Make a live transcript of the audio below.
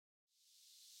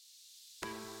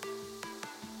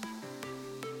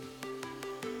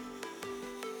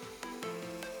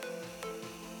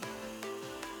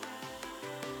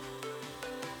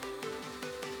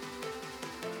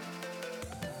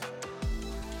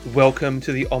Welcome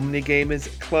to the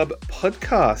Omnigamers Club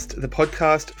podcast, the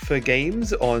podcast for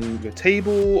games on your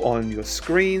table, on your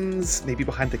screens, maybe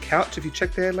behind the couch if you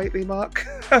checked there lately, Mark.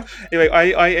 Anyway,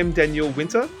 I am Daniel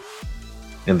Winter.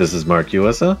 And this is Mark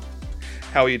USA.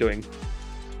 How are you doing?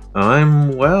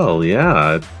 I'm well,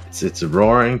 yeah. It's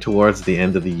roaring towards the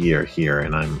end of the year here,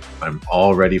 and I'm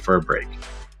all ready for a break.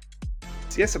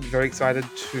 Yes, I'm very excited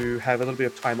to have a little bit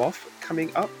of time off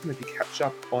coming up, maybe catch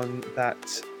up on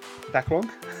that backlog.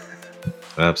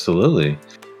 Absolutely.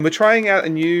 We're trying out a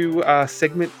new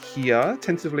segment here,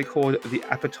 tentatively called The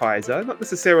Appetizer. Not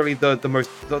necessarily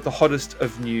the hottest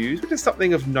of news, but just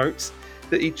something of note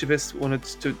that each of us wanted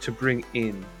to bring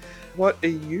in. What are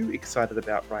you excited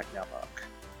about right now, Mark?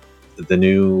 The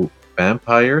new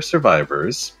Vampire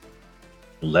Survivors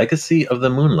Legacy of the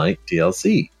Moonlight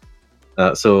DLC.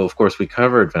 So, of course, we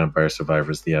covered Vampire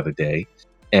Survivors the other day,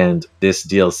 and this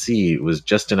DLC was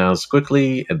just announced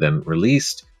quickly and then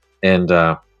released, and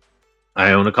I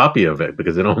own a copy of it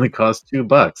because it only cost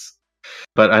 $2.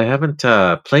 But I haven't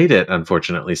played it,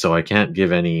 unfortunately, so I can't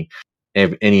give any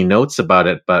notes about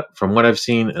it. But from what I've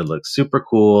seen, it looks super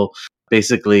cool.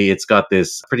 Basically, it's got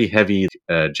this pretty heavy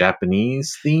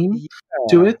Japanese theme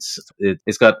to it.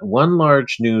 It's got one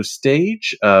large new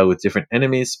stage with different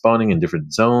enemies spawning in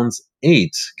different zones.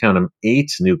 Count them,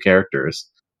 8 new characters.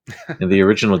 And the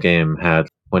original game had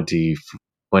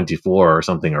 24 or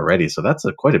something already, so that's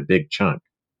quite a big chunk.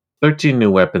 13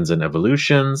 new weapons and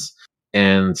evolutions,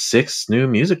 and 6 new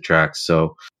music tracks.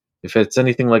 So if it's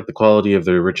anything like the quality of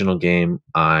the original game,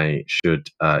 I should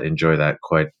enjoy that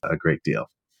quite a great deal.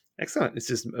 Excellent. It's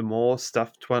just more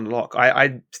stuff to unlock.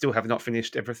 I still have not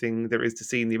finished everything there is to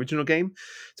see in the original game,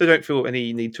 so I don't feel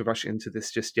any need to rush into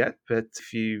this just yet. But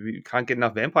if you can't get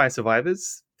enough Vampire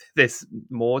Survivors, there's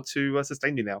more to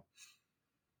sustain you now.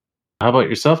 How about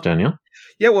yourself, Daniel?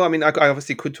 Yeah, well, I mean, I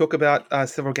obviously could talk about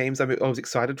several games I was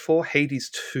excited for.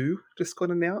 Hades 2 just got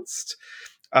announced.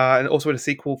 And also a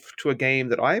sequel to a game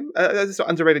that this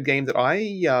underrated game that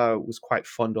I was quite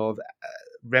fond of,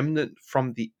 Remnant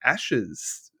from the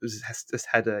Ashes has just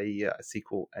had a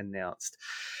sequel announced.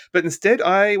 But instead,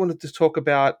 I wanted to talk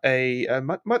about a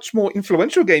much more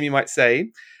influential game, you might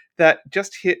say, that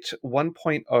just hit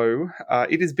 1.0.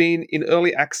 It has been in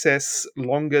early access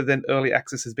longer than early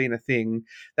access has been a thing.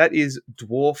 That is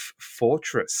Dwarf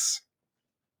Fortress.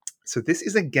 So this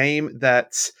is a game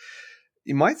that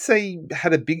you might say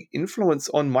had a big influence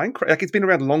on Minecraft. Like, it's been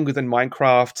around longer than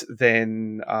Minecraft,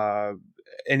 than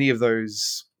any of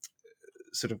those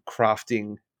sort of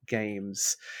crafting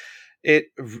games. I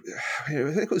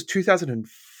think it was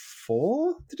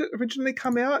 2004. Did it originally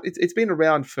come out? It's been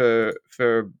around for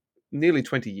nearly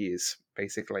 20 years,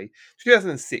 basically.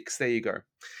 2006. There you go.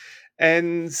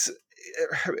 And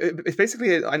it's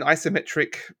basically an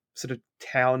isometric sort of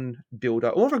town builder,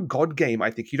 or a god game.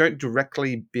 I think you don't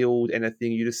directly build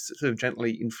anything; you just sort of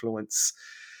gently influence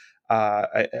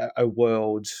a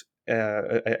world,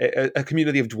 a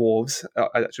community of dwarves.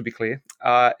 That should be clear,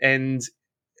 and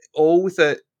all with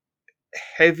a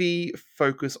heavy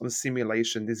focus on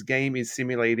simulation. This game is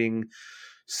simulating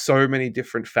so many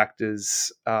different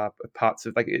factors, parts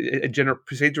of, like, it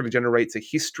procedurally generates a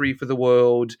history for the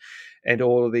world and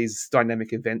all of these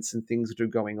dynamic events and things that are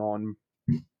going on,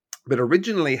 but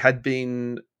originally had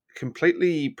been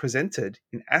completely presented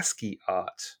in ASCII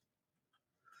art.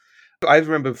 I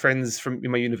remember friends from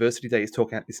my university days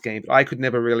talking about this game, but I could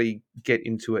never really get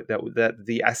into it. That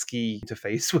the ASCII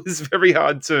interface was very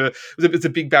hard to. It was a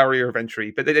big barrier of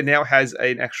entry, but it now has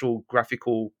an actual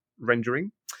graphical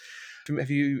rendering.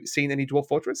 Have you seen any Dwarf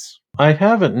Fortress? I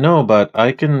haven't, no, but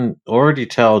I can already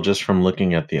tell just from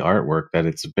looking at the artwork that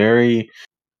it's very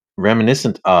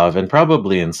reminiscent of and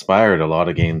probably inspired a lot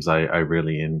of games I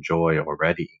really enjoy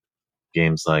already.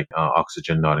 Games like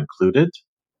Oxygen Not Included.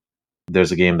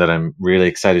 There's a game that I'm really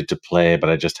excited to play, but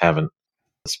I just haven't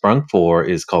sprung for,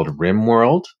 is called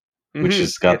RimWorld, which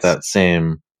has got that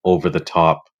same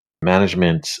over-the-top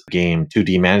management game,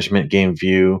 2D management game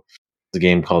view. It's a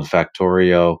game called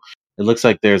Factorio. It looks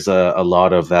like there's a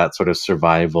lot of that sort of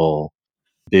survival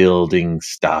building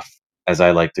stuff, as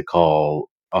I like to call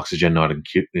Oxygen Not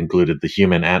Included, the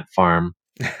human ant farm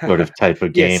sort of type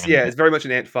of game. Yes, yeah, it's very much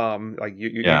an ant farm. Like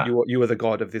you are the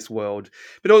god of this world,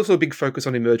 but also a big focus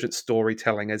on emergent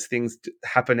storytelling as things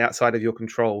happen outside of your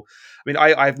control. I mean,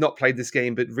 I've not played this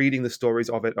game, but reading the stories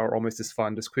of it are almost as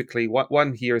fun. Just quickly,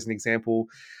 one here is an example.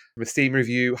 From a Steam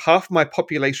review, half my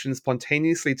population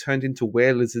spontaneously turned into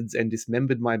were-lizards and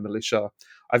dismembered my militia.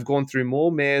 I've gone through more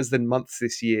mares than months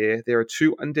this year. There are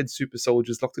 2 undead super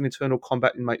soldiers locked in eternal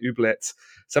combat in my oubliettes.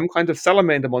 Some kind of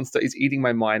salamander monster is eating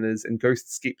my miners, and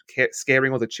ghosts keep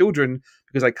scaring all the children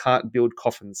because I can't build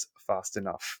coffins fast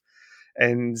enough.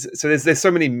 And so there's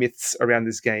so many myths around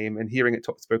this game, and hearing it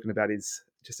spoken about is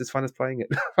just as fun as playing it,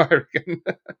 I reckon.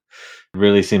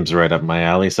 Really seems right up my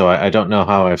alley. So I don't know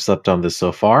how I've slept on this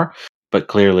so far, but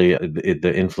clearly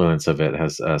the influence of it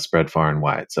has spread far and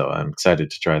wide. So I'm excited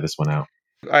to try this one out.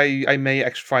 I may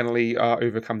actually finally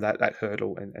overcome that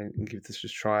hurdle and give this a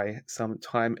try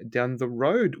sometime down the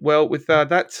road. Well, with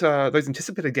those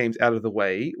anticipated games out of the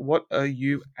way, what are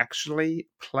you actually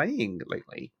playing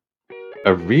lately?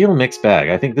 A real mixed bag.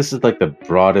 I think this is like the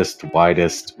broadest,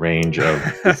 widest range of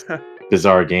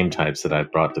bizarre game types that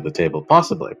I've brought to the table,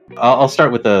 possibly. I'll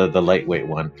start with the lightweight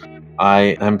one.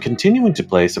 I am continuing to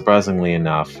play, surprisingly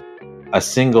enough, a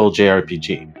single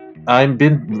JRPG. I've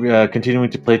been continuing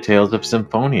to play Tales of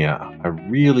Symphonia, a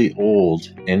really old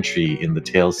entry in the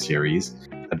Tales series.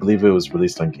 I believe it was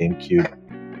released on GameCube.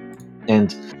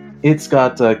 And it's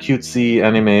got cutesy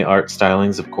anime art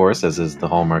stylings, of course, as is the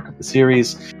hallmark of the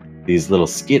series. These little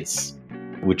skits,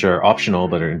 which are optional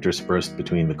but are interspersed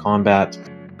between the combat,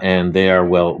 and they are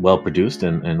well produced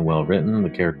and well written.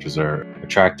 The characters are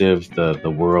attractive.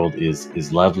 The world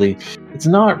is lovely. It's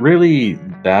not really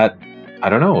that, I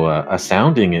don't know,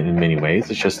 astounding in many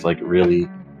ways. It's just like really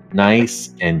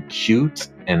nice and cute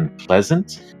and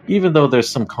pleasant, even though there's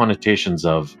some connotations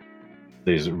of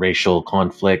there's racial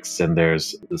conflicts and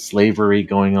there's slavery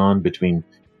going on between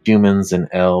humans and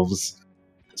elves.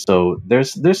 So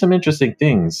there's some interesting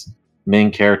things.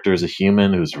 Main character is a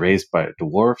human who's raised by a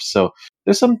dwarf. So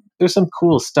there's some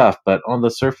cool stuff, but on the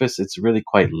surface it's really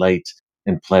quite light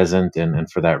and pleasant,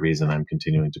 and for that reason I'm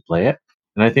continuing to play it.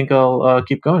 And I think I'll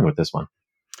keep going with this one.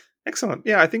 Excellent.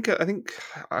 Yeah, I think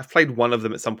I've played one of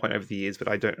them at some point over the years, but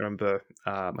I don't remember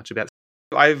much about it.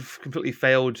 I've completely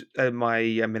failed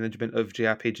my management of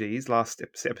JRPGs. Last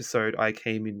episode, I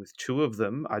came in with 2 of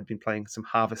them. I'd been playing some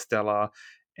Harvestella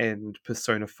and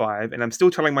Persona 5, and I'm still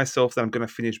telling myself that I'm going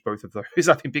to finish both of those.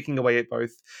 I've been picking away at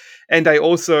both. And I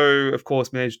also, of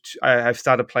course, I've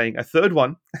started playing a third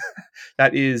one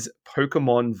that is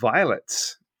Pokemon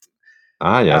Violet.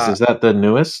 Ah, yes. Uh, Is that the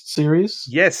newest series?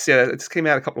 Yes, yeah, it just came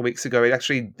out a couple of weeks ago. It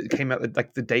actually came out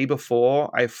like the day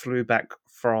before I flew back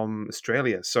from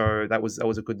Australia, so that was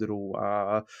a good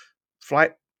little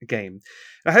flight game.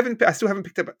 I still haven't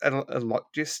picked up a lot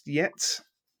just yet.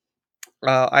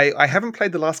 I haven't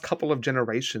played the last couple of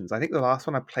generations. I think the last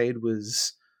one I played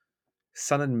was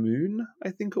Sun and Moon, I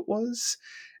think it was.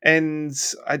 And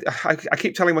I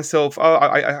keep telling myself,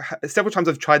 several times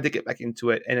I've tried to get back into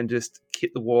it and then just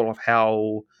hit the wall of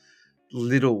how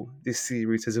little this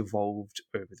series has evolved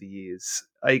over the years.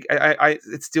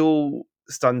 It still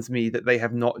stuns me that they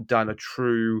have not done a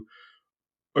true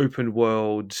open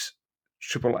world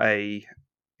AAA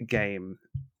game.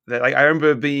 That I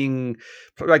remember being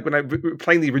like when I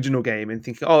playing the original game and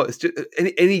thinking, oh, it's just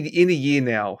in a year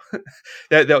now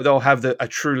they'll have a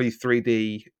truly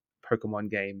 3D Pokemon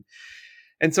game.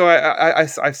 And so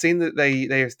I've seen that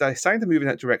they're starting to move in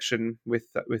that direction with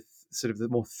sort of the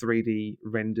more 3D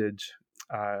rendered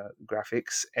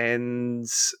graphics, and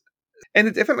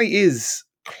it definitely is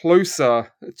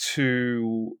closer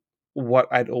to what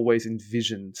I'd always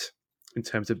envisioned in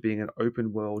terms of being an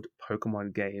open world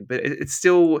Pokemon game. But it's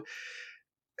still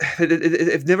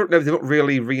they've not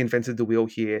really reinvented the wheel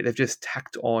here. They've just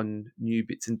tacked on new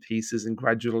bits and pieces and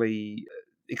gradually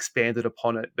expanded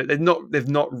upon it. But they've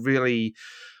not really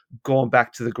gone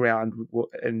back to the ground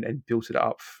and built it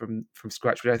up from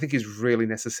scratch, which I think is really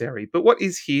necessary. But what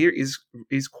is here is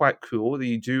quite cool. That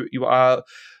you are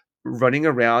running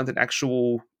around an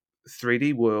actual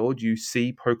 3D world. You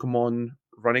see Pokemon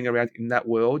running around in that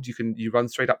world. You run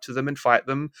straight up to them and fight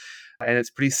them, and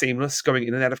it's pretty seamless going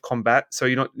in and out of combat. So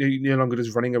you're no longer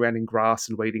just running around in grass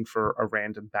and waiting for a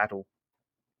random battle.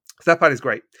 So that part is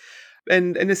great.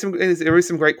 And there is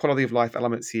some great quality of life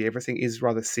elements here. Everything is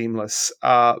rather seamless,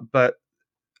 but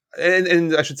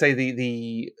and I should say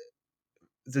the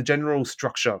general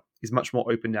structure is much more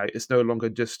open now. It's no longer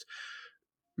just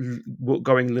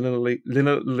going linear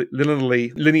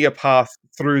path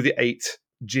through the 8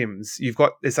 gyms.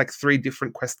 There's like 3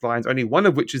 different quest lines, only one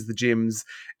of which is the gyms,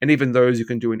 and even those you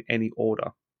can do in any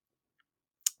order.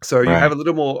 So you have Right. a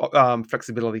little more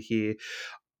flexibility here.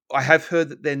 I have heard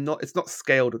that it's not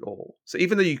scaled at all. So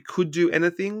even though you could do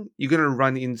anything, you're going to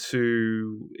run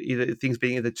into either things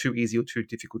being either too easy or too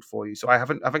difficult for you. So I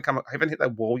haven't hit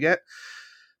that wall yet.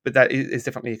 but that is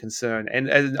definitely a concern. And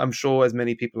I'm sure, as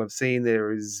many people have seen,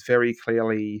 there is very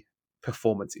clearly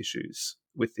performance issues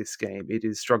with this game. It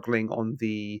is struggling on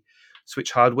the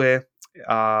Switch hardware.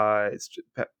 It's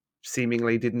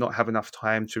seemingly did not have enough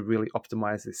time to really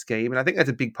optimize this game, and I think that's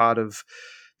a big part of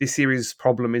this series'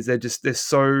 problem. Is they're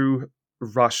so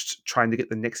rushed trying to get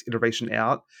the next iteration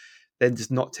out, they're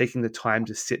just not taking the time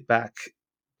to sit back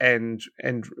and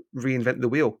reinvent the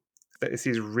wheel that this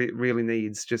series really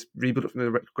needs. Just rebuild it from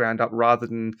the ground up rather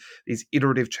than these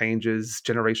iterative changes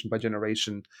generation by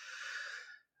generation.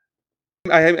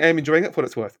 I am enjoying it for what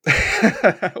it's worth.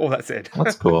 All that said.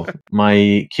 That's cool.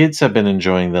 My kids have been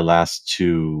enjoying the last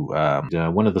two,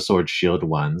 one of the Sword Shield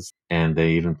ones, and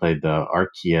they even played the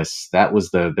Arceus. That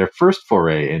was their first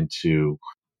foray into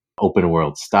open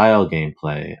world style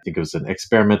gameplay. I think it was an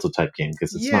experimental type game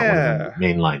because it's not one of the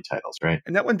mainline titles, right?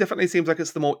 And that one definitely seems like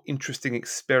it's the more interesting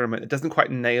experiment. It doesn't quite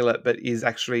nail it, but is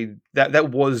actually that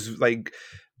was like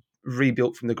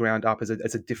rebuilt from the ground up as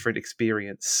a different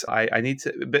experience. I need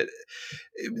to, but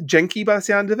janky by the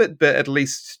sound of it, but at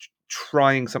least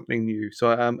trying something new. So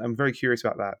I'm very curious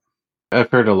about that. I've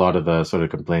heard a lot of the sort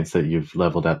of complaints that you've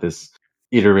leveled at this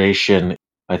iteration.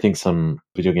 I think some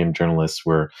video game journalists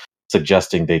were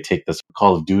suggesting they take this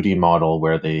Call of Duty model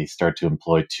where they start to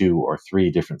employ 2 or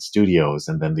 3 different studios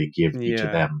and then they give each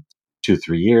of them 2-3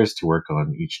 years to work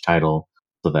on each title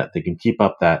so that they can keep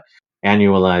up that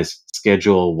annualized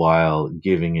schedule while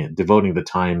devoting the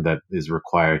time that is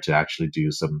required to actually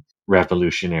do some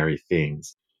revolutionary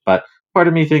things. But part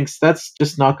of me thinks that's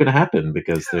just not going to happen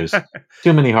because there's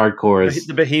too many hardcores.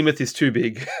 The behemoth is too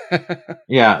big.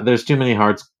 Yeah, there's too many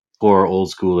hardcore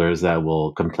old schoolers that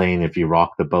will complain if you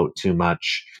rock the boat too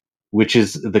much, which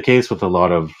is the case with a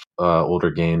lot of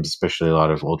older games, especially a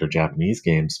lot of older Japanese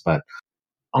games. But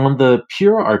on the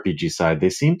pure RPG side, they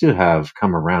seem to have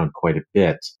come around quite a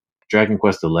bit. Dragon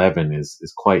Quest XI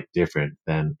is quite different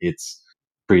than its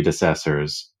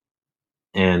predecessors,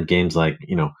 and games like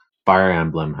Fire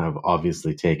Emblem have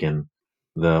obviously taken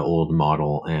the old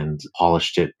model and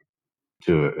polished it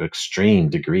to an extreme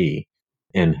degree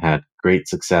and had great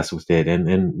success with it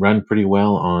and run pretty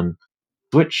well on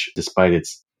Switch despite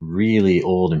its really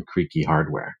old and creaky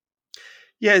hardware.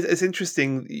 Yeah, it's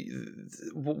interesting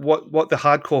what the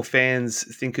hardcore fans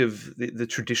think of the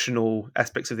traditional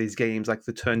aspects of these games, like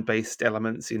the turn-based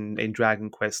elements in Dragon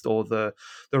Quest or the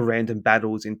random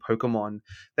battles in Pokemon.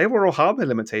 They were all hardware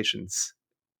limitations.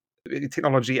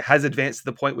 Technology has advanced to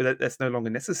the point where that's no longer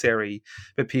necessary,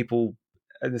 but people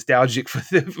are nostalgic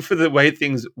for the way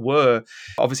things were.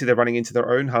 Obviously, they're running into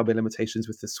their own hardware limitations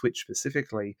with the Switch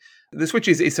specifically. The Switch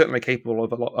is certainly capable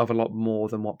of a lot more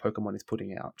than what Pokemon is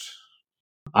putting out.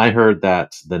 I heard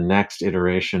that the next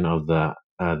iteration of the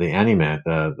anime,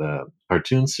 the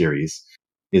cartoon series,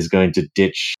 is going to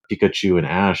ditch Pikachu and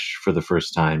Ash for the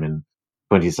first time in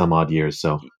 20 some odd years.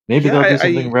 So maybe they'll do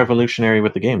something revolutionary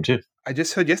with the game too. I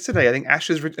just heard yesterday, I think Ash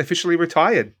is officially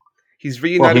retired. He's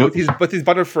reunited with his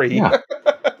Butterfree.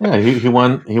 Yeah, he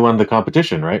won the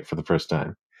competition, right, for the first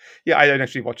time. Yeah, I don't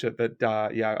actually watch it, but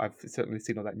yeah, I've certainly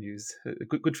seen all that news.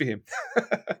 Good for him.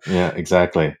 Yeah,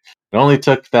 exactly. It only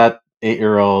took that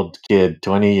 8-year-old kid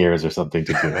 20 years or something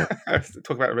to do it.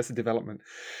 Talk about Arrested Development.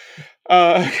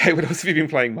 Okay, what else have you been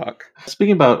playing, Mark?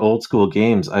 Speaking about old school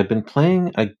games, I've been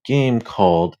playing a game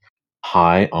called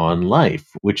High on Life,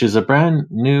 which is a brand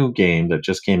new game that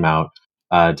just came out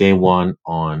day one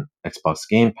on Xbox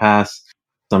Game Pass.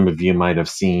 Some of you might have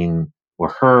seen or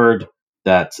heard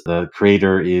that the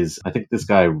creator is, I think this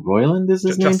guy Roiland is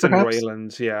his name, perhaps? Justin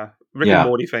Roiland, yeah. Rick and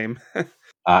Morty fame.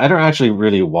 I don't actually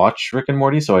really watch Rick and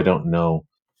Morty, so I don't know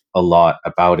a lot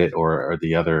about it or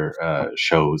the other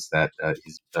shows that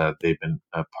they've been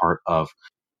a part of.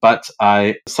 But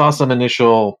I saw some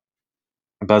initial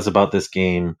buzz about this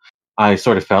game. I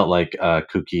sort of felt like a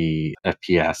kooky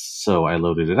FPS, so I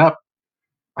loaded it up.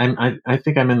 I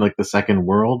think I'm in like the second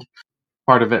world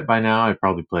part of it by now. I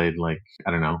probably played like,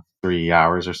 I don't know, 3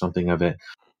 hours or something of it,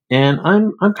 and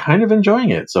I'm kind of enjoying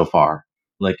it so far.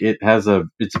 Like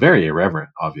it's very irreverent,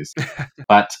 obviously,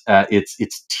 but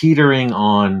it's teetering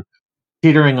on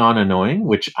annoying,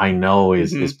 which I know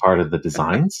is part of the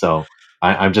design. So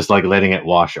I'm just like letting it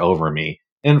wash over me,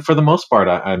 and for the most part,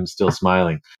 I'm still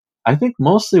smiling. I think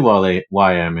mostly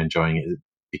why I'm enjoying it is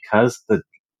because the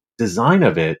design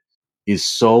of it is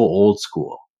so old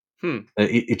school.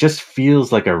 It just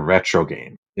feels like a retro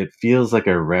game. It feels like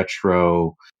a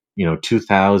retro,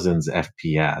 2000s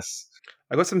FPS.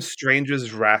 I got some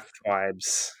Stranger's Wrath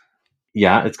vibes.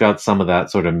 Yeah, it's got some of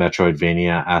that sort of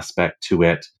Metroidvania aspect to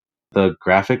it. The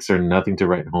graphics are nothing to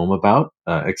write home about,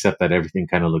 except that everything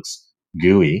kind of looks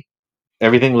gooey.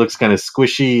 everything looks kind of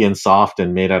squishy and soft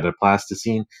and made out of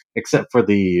plasticine, except for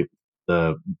the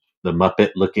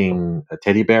Muppet looking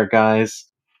teddy bear guys.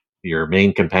 Your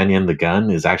main companion, the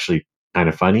gun, is actually kind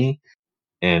of funny.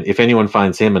 And if anyone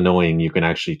finds him annoying, you can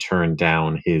actually turn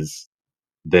down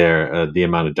the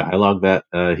amount of dialogue that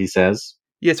he says.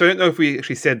 Yeah, so I don't know if we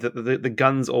actually said that the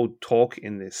guns all talk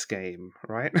in this game,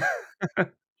 right?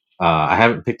 I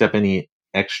haven't picked up any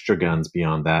extra guns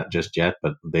beyond that just yet,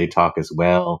 but they talk as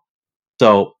well.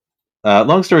 So,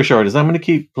 long story short, is I'm going to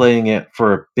keep playing it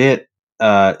for a bit.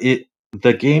 The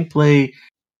gameplay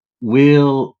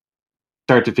will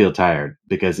start to feel tired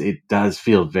because it does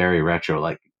feel very retro.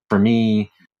 Like for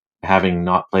me, having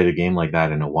not played a game like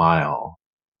that in a while,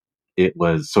 it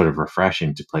was sort of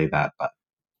refreshing to play that. But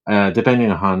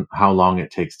depending on how long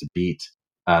it takes to beat,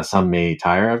 some may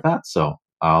tire of that. So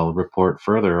I'll report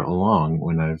further along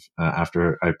when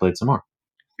after I played some more.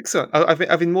 Excellent.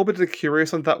 I've been morbidly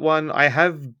curious on that one. I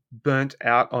have burnt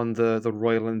out on the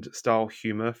Royland style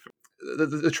humor.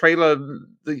 The trailer,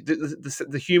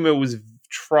 the humor was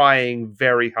trying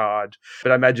very hard,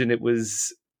 but I imagine it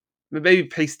was maybe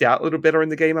paced out a little better in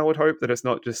the game. I would hope that it's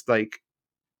not just like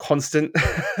constant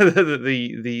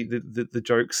the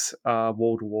jokes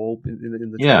wall to wall in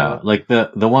the Yeah, trailer. like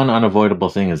the one unavoidable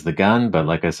thing is the gun, but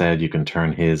like I said, you can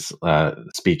turn his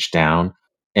speech down,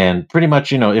 and pretty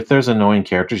much, if there's annoying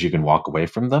characters, you can walk away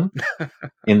from them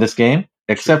in this game, True.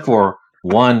 except for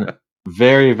one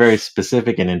very, very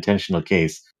specific and intentional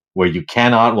case where you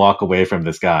cannot walk away from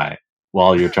this guy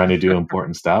while you're trying to do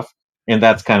important stuff, and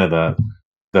that's kind of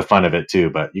the fun of it too.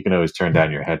 But you can always turn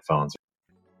down your headphones,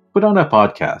 put on a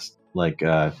podcast like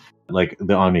the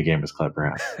Omni Gamers Club,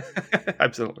 perhaps.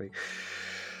 Absolutely.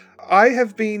 I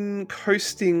have been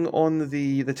coasting on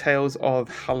the tales of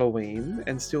Halloween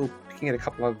and still picking at a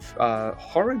couple of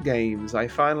horror games. I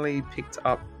finally picked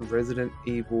up Resident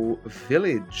Evil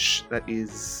Village. That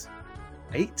is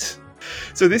 8.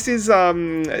 So this is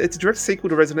it's a direct sequel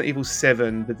to Resident Evil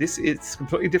 7, but this is a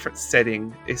completely different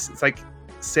setting. It's like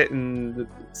set in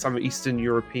some Eastern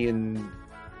European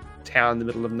town in the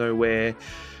middle of nowhere,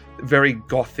 very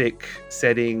gothic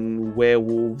setting,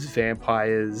 werewolves,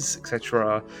 vampires,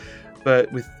 etc.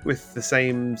 But with the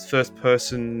same first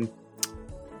person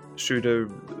shooter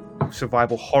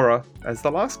survival horror as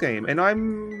the last game, and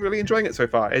I'm really enjoying it so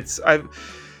far.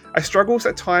 I struggle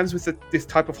at times with this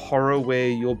type of horror where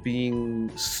you're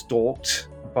being stalked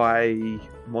by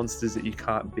monsters that you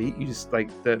can't beat. You just like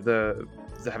the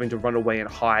having to run away and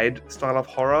hide style of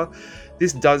horror.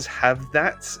 This does have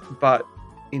that, but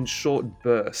in short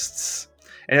bursts.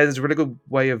 And there's a really good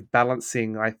way of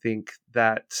balancing, I think,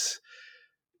 that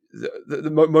the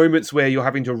moments where you're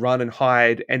having to run and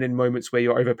hide, and then moments where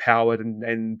you're overpowered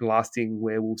and blasting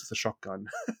werewolves with a shotgun.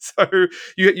 So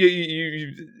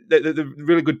the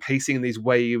really good pacing in these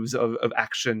waves of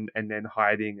action and then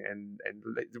hiding and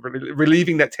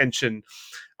relieving that tension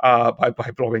by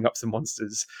blowing up some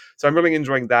monsters. So I'm really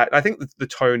enjoying that. I think the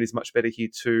tone is much better here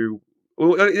too,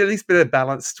 or at least better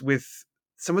balanced with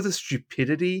some of the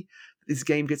stupidity this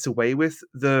game gets away with.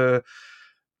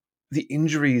 The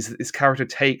injuries that this character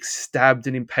takes, stabbed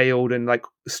and impaled and like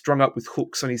strung up with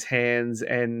hooks on his hands,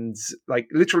 and like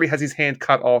literally has his hand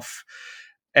cut off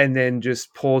and then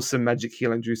just pours some magic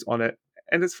healing juice on it,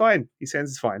 and it's fine. His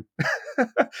hands is fine.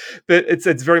 But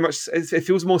it's very much, it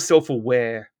feels more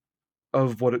self-aware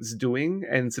of what it's doing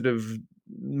and sort of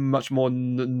much more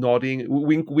nodding,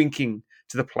 winking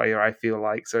to the player, I feel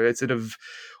like. So it's sort of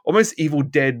almost Evil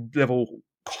Dead level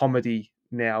comedy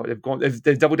now.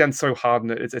 They've doubled down so hard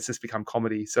and it's just become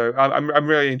comedy. So I'm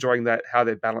really enjoying that, how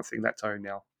they're balancing that tone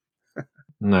now.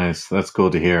 Nice. That's cool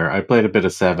to hear. I played a bit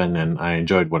of 7 and I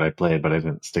enjoyed what I played, but I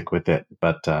didn't stick with it.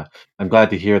 But I'm glad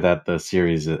to hear that the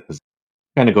series is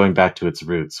kind of going back to its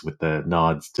roots with the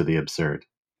nods to the absurd.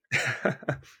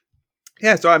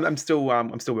 Yeah, so I'm still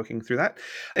working through that.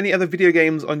 Any other video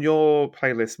games on your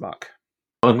playlist, Mark?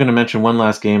 I'm going to mention one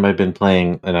last game I've been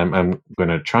playing, and I'm going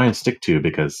to try and stick to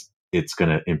because it's going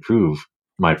to improve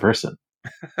my person.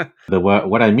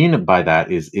 What I mean by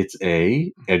that is it's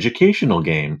a educational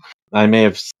game. I may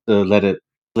have let it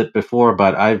slip before,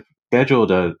 but I've scheduled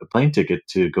a plane ticket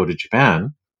to go to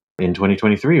Japan in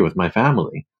 2023 with my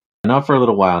family. Not for a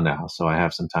little while now, so I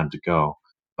have some time to go.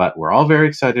 But we're all very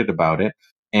excited about it.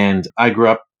 And I grew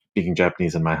up speaking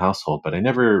Japanese in my household, but I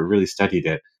never really studied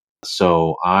it.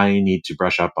 So I need to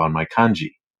brush up on my kanji.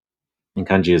 And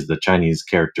kanji is the Chinese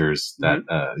characters that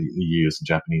Mhm. you use in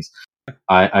Japanese.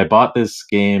 I bought this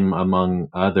game among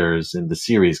others in the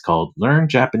series called Learn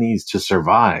Japanese to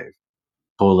Survive,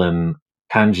 colon,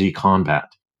 kanji combat.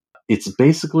 It's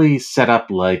basically set up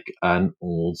like an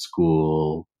old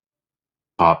school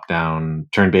top-down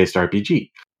turn-based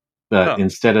RPG. But Huh.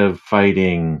 instead of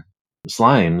fighting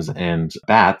slimes and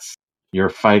bats, you're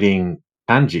fighting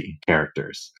kanji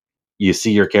characters. You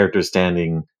see your characters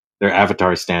standing, their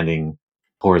avatars standing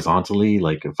horizontally,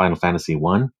 like in Final Fantasy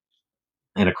One,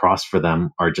 and across for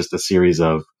them are just a series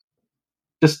of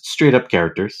just straight up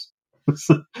characters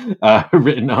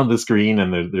written on the screen,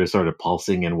 and they're sort of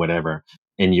pulsing and whatever.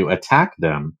 And you attack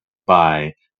them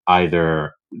by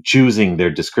either choosing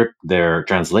their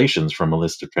translations from a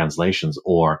list of translations,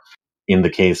 or in the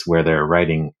case where they're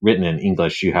written in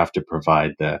English, you have to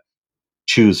provide the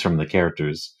choose from the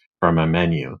characters from a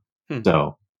menu. Hmm.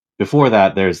 So before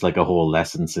that, there's like a whole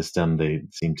lesson system. They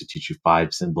seem to teach you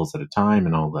 5 symbols at a time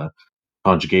and all the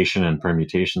conjugation and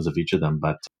permutations of each of them.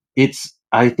 But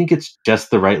I think it's just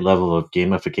the right level of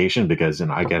gamification because,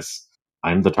 I guess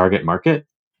I'm the target market,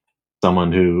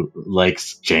 someone who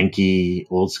likes janky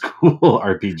old school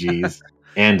RPGs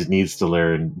and needs to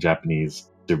learn Japanese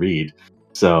to read.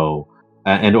 So,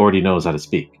 and already knows how to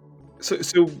speak. So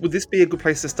would this be a good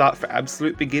place to start for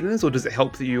absolute beginners, or does it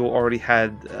help that you already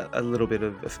had a little bit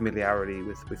of a familiarity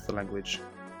with the language?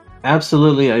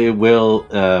 Absolutely, it will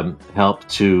help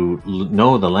to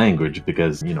know the language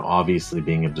because, obviously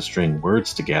being able to string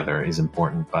words together is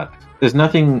important, but there's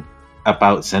nothing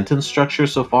about sentence structure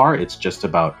so far. It's just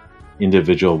about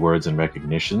individual words and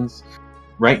recognitions.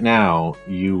 Right now,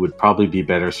 you would probably be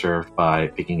better served by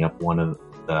picking up one of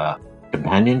the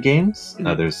companion games.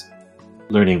 Mhm. There's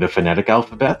learning the phonetic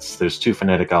alphabets. There's 2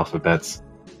 phonetic alphabets,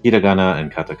 hiragana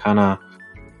and katakana.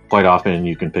 Quite often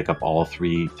you can pick up all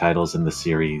 3 titles in the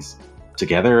series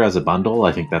together as a bundle.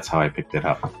 I think that's how I picked it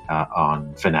up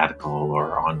on Fanatical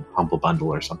or on Humble Bundle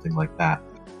or something like that.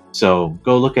 So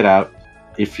go look it out.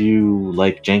 If you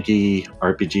like janky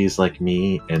RPGs like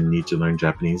me and need to learn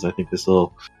Japanese, I think this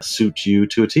will suit you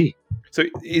to a T. So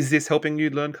is this helping you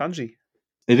learn kanji?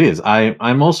 It is.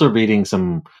 I'm also reading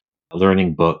some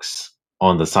learning books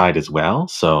on the side as well.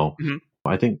 So Mhm.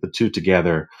 I think the 2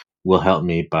 together will help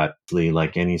me, but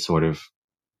like any sort of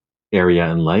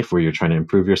area in life where you're trying to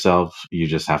improve yourself, you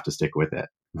just have to stick with it.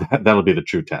 That'll be the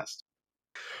true test.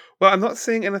 Well, I'm not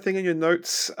seeing anything in your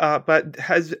notes, but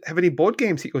have any board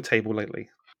games hit your table lately?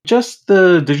 Just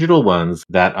the digital ones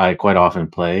that I quite often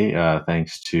play,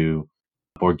 thanks to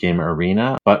Board Game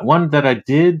Arena. But one that I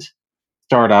did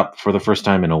start up for the first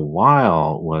time in a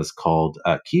while was called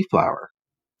Keyflower.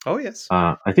 Oh, yes.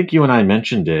 I think you and I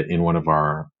mentioned it in one of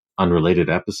our unrelated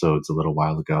episodes a little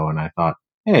while ago, and I thought,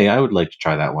 hey, I would like to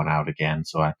try that one out again.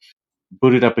 So I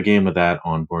booted up a game of that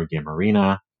on Board Game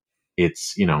Arena.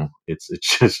 It's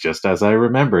just as I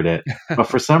remembered it. But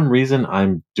for some reason,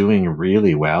 I'm doing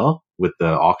really well with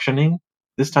the auctioning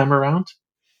this time around.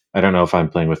 I don't know if I'm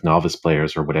playing with novice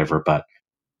players or whatever, but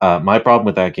my problem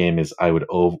with that game is I would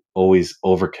always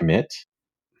overcommit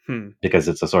Hmm. because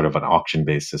it's a sort of an auction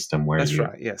based system where That's you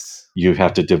right. Yes. you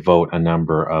have to devote a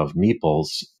number of meeples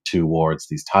towards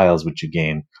these tiles which you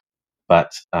gain.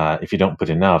 But if you don't put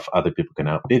enough, other people can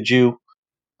outbid you.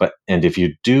 And if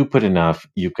you do put enough,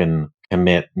 you can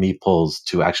commit meeples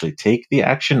to actually take the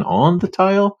action on the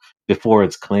tile before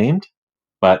it's claimed.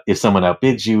 But if someone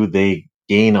outbids you, they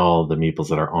gain all the meeples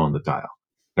that are on the tile.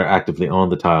 They're actively on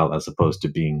the tile as opposed to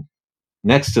being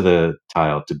next to the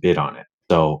tile to bid on it.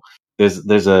 So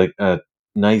there's a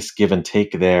nice give and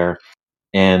take there.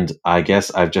 And I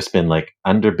guess I've just been like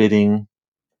underbidding,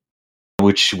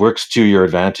 which works to your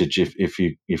advantage if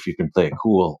you can play it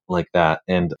cool like that.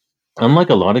 And unlike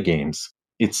a lot of games,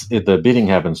 the bidding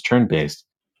happens turn based.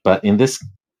 But in this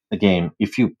game,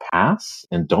 if you pass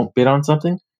and don't bid on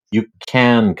something, you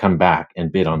can come back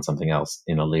and bid on something else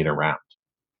in a later round.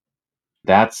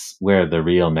 That's where the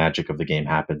real magic of the game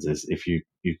happens. Is if you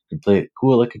can play it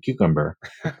cool like a cucumber,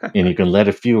 and you can let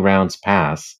a few rounds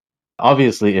pass.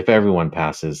 Obviously, if everyone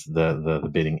passes, the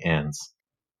bidding ends.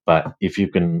 But if you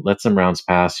can let some rounds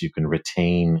pass, you can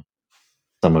retain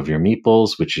some of your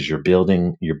meeples, which is your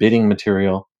bidding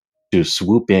material, to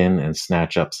swoop in and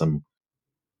snatch up some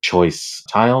choice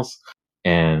tiles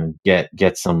and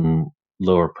get some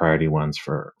lower priority ones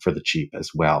for the cheap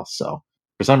as well. So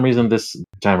for some reason this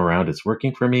time around it's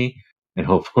working for me, and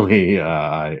hopefully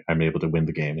I'm able to win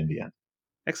the game in the end.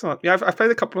 Excellent. Yeah, I've played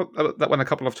that one a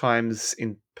couple of times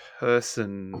in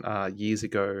person years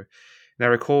ago, and I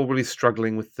recall really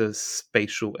struggling with the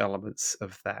spatial elements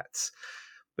of that.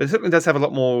 But it certainly does have a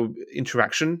lot more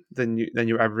interaction than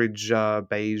your average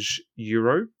beige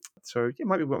Euro. So yeah,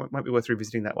 might be worth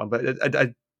revisiting that one. But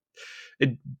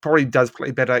it probably does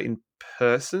play better in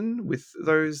person with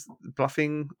those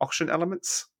bluffing auction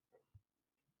elements.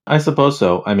 I suppose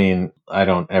so. I mean, I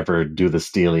don't ever do the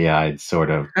steely eyed sort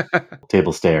of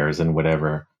table stairs and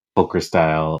whatever. poker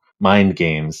style mind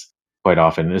games quite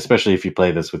often, especially if you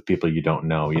play this with people you don't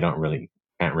know. You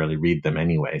can't really read them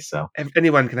anyway. So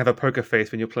Anyone can have a poker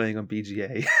face when you're playing on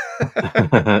BGA.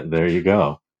 there you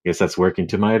go. Guess that's working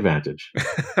to my advantage.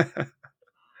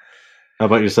 How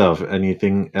about yourself?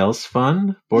 Anything else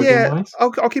fun board game Yeah, wise?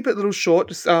 I'll keep it a little short,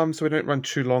 just so we don't run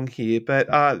too long here.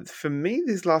 But for me,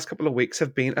 these last couple of weeks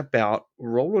have been about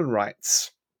roll and writes.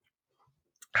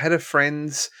 I had a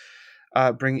friend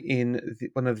bring in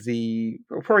one of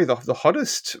probably the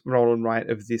hottest roll and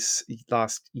write of this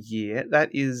last year.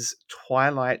 That is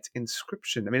Twilight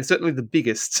Inscription. I mean, it's certainly the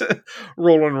biggest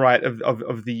roll and write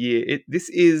of the year. This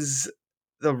is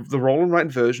the roll and write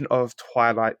version of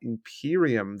Twilight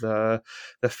Imperium, the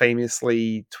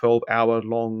famously 12-hour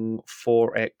long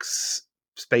 4X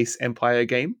space empire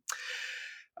game.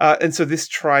 And so this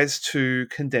tries to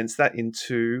condense that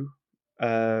into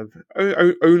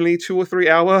only 2 or 3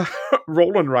 hour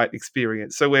roll and write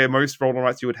experience. So where most roll and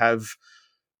writes you would have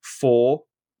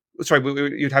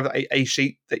you'd have a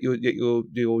sheet that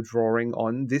you're drawing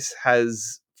on. This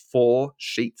has 4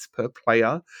 sheets per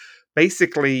player,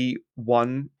 basically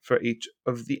one for each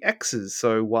of the X's.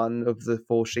 So one of the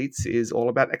 4 sheets is all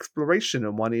about exploration,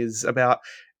 and one is about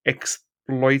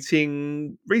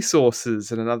exploiting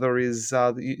resources, and another is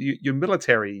your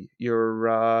military,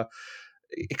 your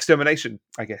extermination,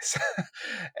 I guess.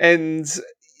 And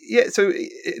yeah, so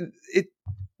it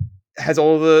has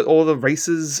all the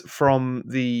races from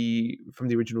the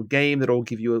original game that all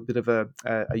give you a bit of a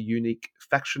unique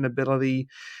faction ability,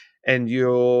 and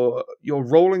you're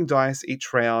rolling dice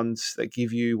each round that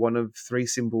give you one of 3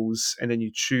 symbols, and then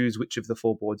you choose which of the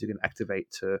 4 boards you can activate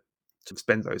to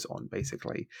spend those on,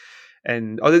 basically.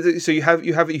 And so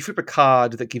you flip a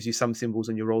card that gives you some symbols,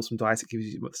 and you roll some dice that gives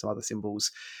you some other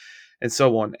symbols, and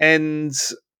so on. And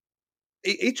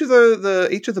each of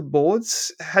the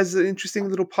boards has an interesting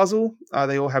little puzzle.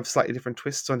 They all have slightly different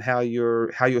twists on how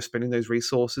you're spending those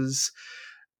resources,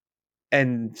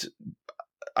 and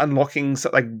unlocking,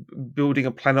 like building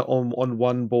a planet on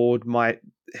one board might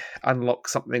unlock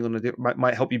something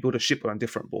might help you build a ship on a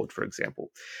different board, for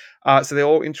example. So they're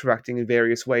all interacting in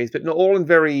various ways, but not all in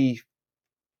very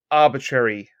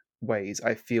arbitrary ways.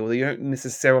 I feel you don't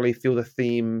necessarily feel the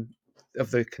theme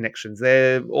of the connections.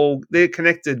 They're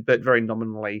connected, but very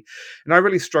nominally. And I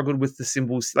really struggled with the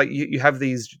symbols. Like you have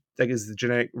these, like, is the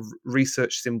generic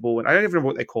research symbol, and I don't even know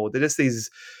what they're called. They're just these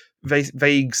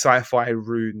vague sci-fi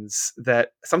runes that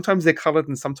sometimes they're colored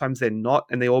and sometimes they're not,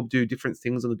 and they all do different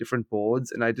things on the different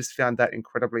boards. And I just found that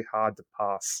incredibly hard to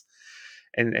pass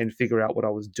and figure out what I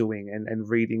was doing. And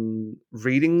reading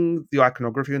the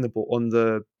iconography on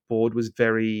the board was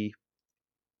very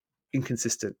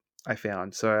inconsistent, I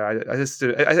found. So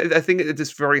I think it's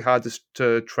just very hard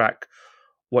to track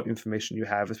what information you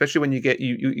have, especially when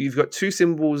you've got 2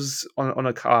 symbols on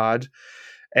a card.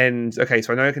 And okay,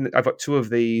 so I know I've got 2 of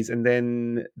these, and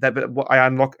then I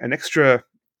unlock an extra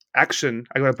action.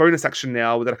 I got a bonus action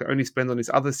now that I can only spend on this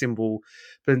other symbol.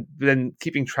 But then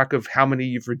keeping track of how many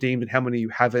you've redeemed and how many you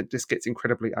haven't just gets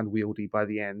incredibly unwieldy by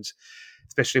the end,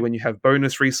 especially when you have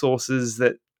bonus resources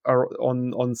that are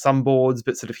on some boards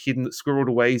but sort of hidden, squirreled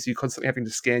away, so you're constantly having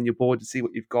to scan your board to see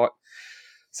what you've got.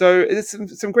 So it's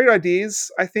some great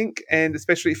ideas, I think, and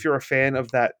especially if you're a fan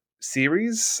of that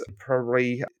series,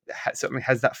 probably certainly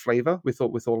has that flavor with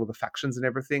all of the factions and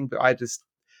everything. But I just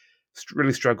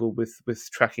really struggled with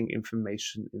tracking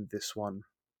information in this one.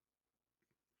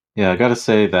 Yeah, I got to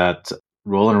say that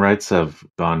roll and writes have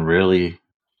gone really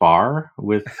far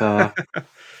with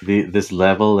this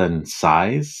level and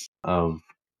size of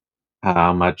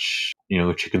how much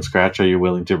chicken scratch are you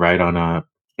willing to write on a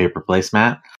paper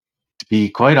placemat. To be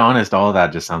quite honest, all of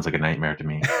that just sounds like a nightmare to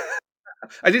me.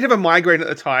 I did have a migraine at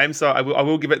the time, so I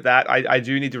will give it that. I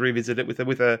do need to revisit it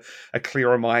with a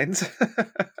clearer mind.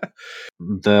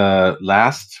 The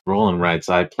last roll and writes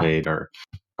I played are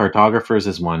Cartographers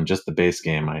is one, just the base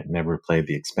game. I never played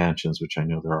the expansions, which I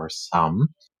know there are some.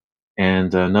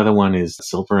 And another one is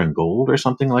Silver and Gold or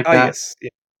something like that. Yes. Yeah.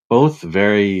 Both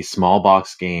very small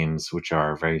box games, which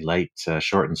are very light,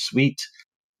 short and sweet,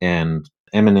 and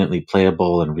eminently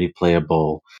playable and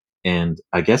replayable. And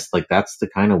I guess that's the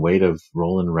kind of weight of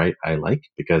roll and write I like,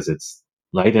 because it's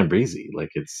light and breezy.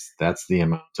 That's the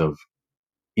amount of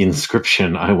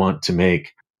inscription I want to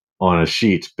make on a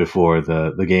sheet before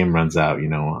the game runs out.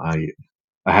 I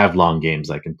have long games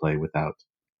I can play without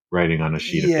writing on a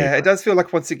sheet of paper. Yeah, it does feel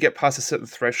like once you get past a certain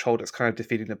threshold, it's kind of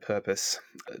defeating the purpose.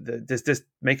 Just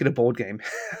make it a board game.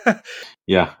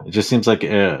 Yeah, it just seems like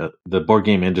the board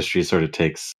game industry sort of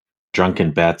takes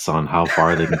drunken bets on how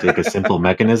far they can take a simple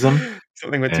mechanism.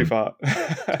 Something went too far.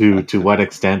 to what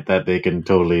extent that they can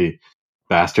totally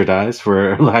bastardize,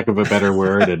 for lack of a better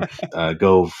word, and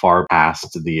go far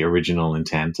past the original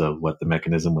intent of what the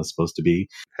mechanism was supposed to be.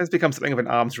 Has become something of an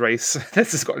arms race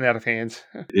that's just gotten out of hand.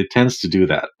 It tends to do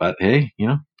that. But hey,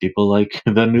 people like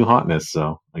the new hotness,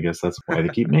 so I guess that's why they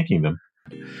keep making them.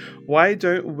 Why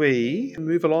don't we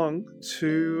move along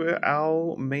to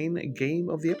our main game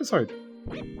of the episode?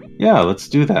 Yeah, let's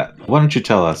do that. Why don't you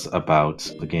tell us about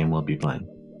the game we'll be playing?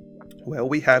 Well,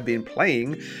 we have been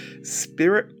playing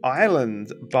Spirit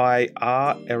Island by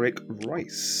R. Eric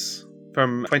Royce.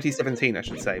 From 2017, I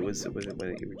should say, was when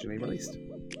it originally released.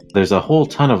 There's a whole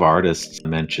ton of artists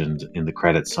mentioned in the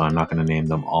credits, so I'm not going to name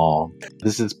them all.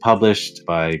 This is published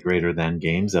by Greater Than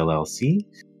Games, LLC.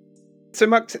 So,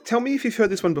 Mark, tell me if you've heard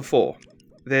this one before.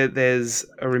 There's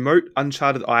a remote,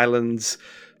 uncharted island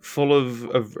full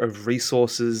of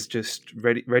resources just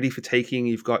ready for taking.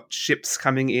 You've got ships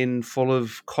coming in full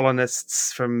of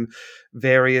colonists from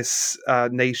various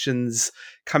nations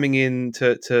coming in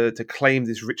to claim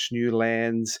this rich new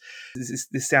land. Is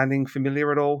this sounding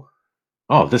familiar at all?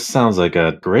 Oh, this sounds like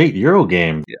a great Euro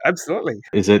game. Yeah, absolutely.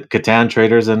 Is it Catan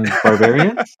Traders and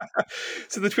Barbarians?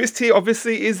 So the twist here,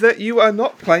 obviously, is that you are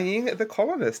not playing the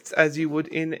colonists as you would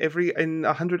in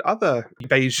 100 other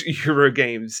beige Euro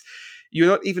games. You're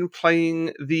not even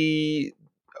playing the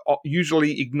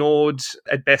usually ignored,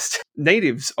 at best,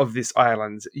 natives of this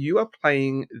island. You are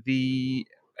playing the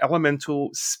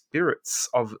elemental spirits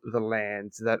of the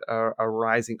land that are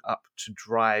rising up to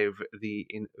drive the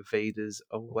invaders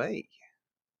away.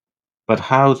 But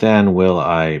how then will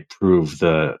I prove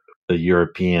the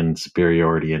European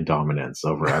superiority and dominance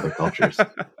over other cultures?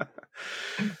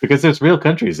 Because there's real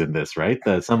countries in this, right?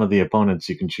 Some of the opponents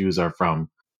you can choose are from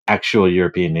actual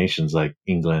European nations like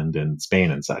England and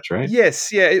Spain and such, right?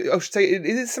 Yes, yeah. I should say it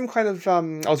is some kind of. I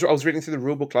was reading through the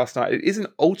rulebook last night. It is an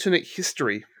alternate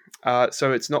history,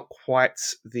 so it's not quite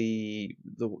the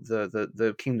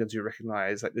kingdoms you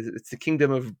recognize. Like it's the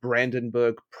kingdom of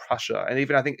Brandenburg, Prussia,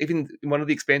 and I think even one of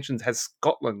the expansions has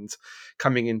Scotland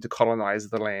coming in to colonize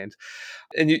the land.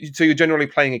 And so you're generally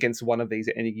playing against one of these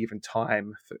at any given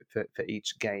time for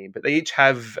each game, but they each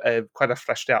have quite a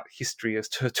fleshed out history as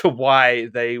to why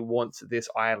they want this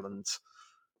island.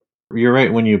 You're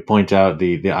right when you point out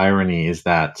the irony is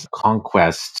that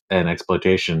conquest and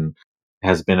exploitation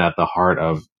has been at the heart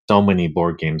of so many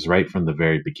board games right from the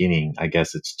very beginning. I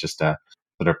guess it's just a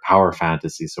sort of power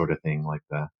fantasy sort of thing, like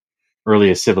the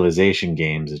earliest civilization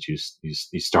games that you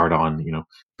start on,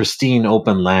 pristine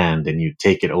open land and you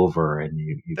take it over and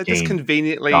you that gain just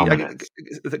conveniently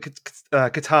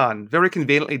Catan very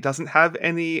conveniently doesn't have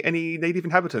any native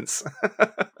inhabitants.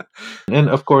 And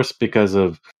of course, because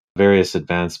of various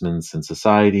advancements in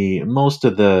society, most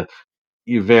of the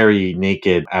very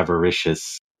naked,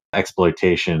 avaricious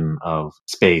exploitation of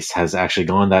space has actually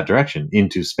gone that direction,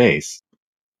 into space.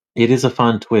 It is a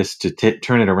fun twist to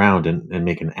turn it around and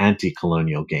make an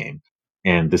anti-colonial game.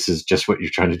 And this is just what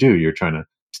you're trying to do. You're trying to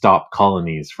stop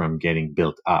colonies from getting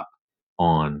built up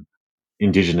on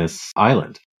indigenous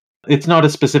island. It's not a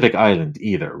specific island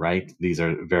either, right? These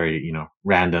are very,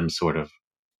 random sort of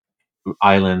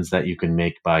islands that you can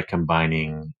make by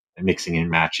mixing and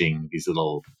matching these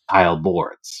little tile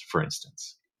boards, for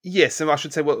instance. Yes, and I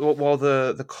should say, while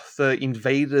the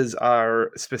invaders are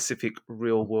specific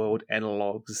real world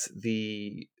analogs,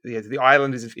 the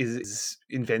island is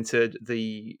invented.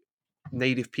 The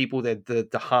native people, they're the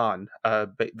Dahan,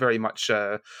 very much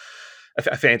a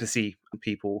fantasy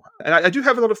people, and I do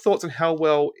have a lot of thoughts on how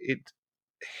well it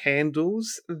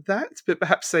handles that, but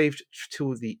perhaps saved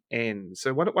till the end.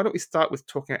 So why don't we start with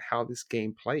talking about how this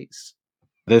game plays?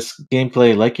 This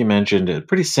gameplay, like you mentioned,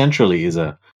 pretty centrally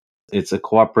it's a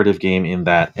cooperative game in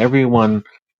that everyone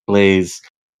plays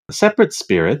separate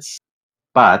spirits,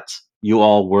 but you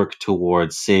all work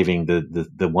towards saving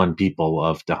the one people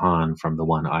of Dahan from the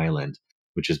one island,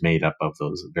 which is made up of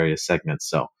those various segments.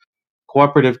 So,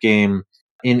 cooperative game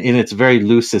in its very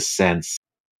loosest sense,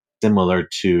 similar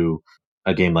to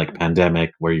a game like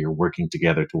Pandemic, where you're working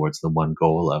together towards the one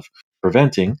goal of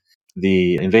preventing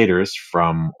the invaders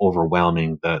from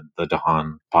overwhelming the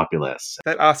Dahan populace.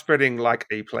 That are spreading like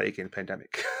a plague in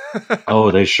Pandemic. Oh,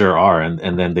 they sure are.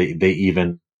 And then they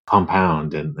even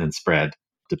compound and spread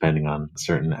depending on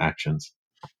certain actions.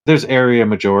 There's area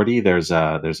majority. There's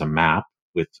a map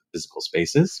with physical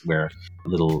spaces where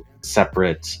little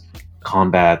separate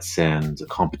combats and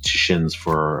competitions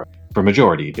for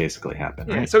majority basically happen.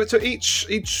 Yeah, right? so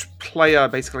each player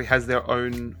basically has their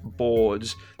own board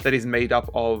that is made up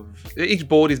of. Each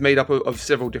board is made up of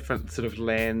several different sort of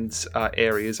land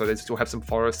areas. So they still have some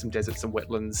forests, some deserts, some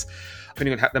wetlands.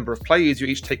 Depending on how number of players, you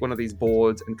each take one of these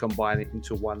boards and combine it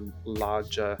into one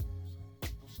larger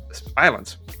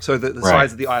island. So the Right.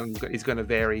 size of the island is going to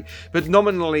vary, but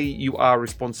nominally you are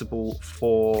responsible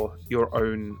for your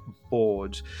own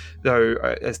board. Though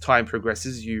as time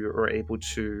progresses, you are able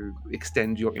to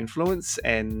extend your influence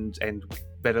and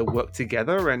better work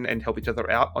together and help each other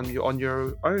out on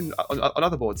your own on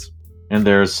other boards. And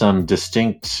there's some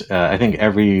distinct, I think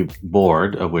every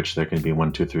board, of which there can be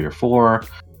one, two, three, or four,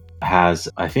 has,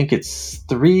 I think it's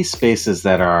 3 spaces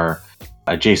that are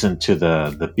adjacent to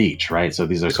the beach, right? So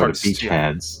these are The sort of coast, beach yeah.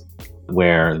 heads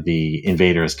where the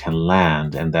invaders can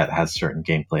land, and that has certain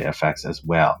gameplay effects as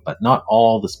well. But not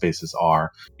all the spaces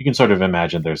are. You can sort of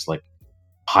imagine there's like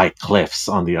high cliffs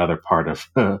on the other part of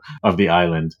of the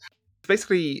island.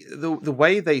 Basically, the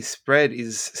way they spread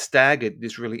is staggered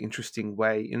this really interesting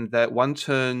way. In that one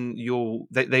turn,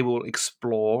 they will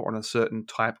explore on a certain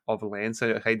type of land. So,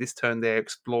 okay, this turn they're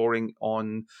exploring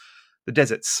on the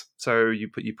deserts. So you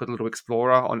put a little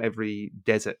explorer on every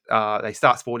desert. They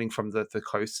start spawning from the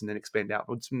coast and then expand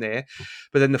outwards from there.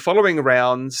 But then the following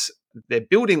rounds, they're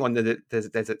building on the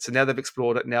desert. So now they've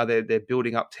explored it. Now they're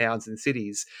building up towns and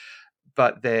cities.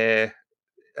 But they're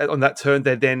on that turn,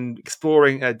 they're then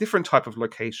exploring a different type of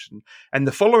location. And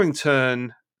the following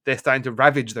turn, they're starting to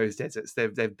ravage those deserts.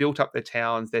 They've built up their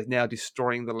towns. They're now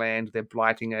destroying the land. They're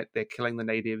blighting it. They're killing the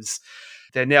natives.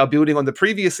 They're now building on the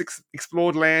previous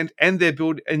explored land, and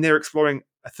they're exploring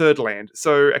a third land.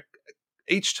 So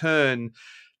each turn,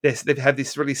 they have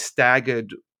this really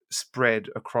staggered spread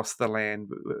across the land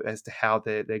as to how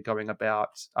they're going about.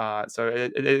 So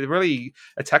they're really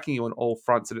attacking you on all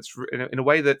fronts, and it's in a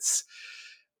way that's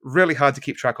really hard to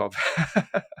keep track of.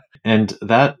 And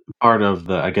that part of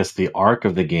the, I guess, the arc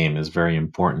of the game is very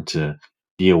important to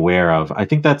be aware of. I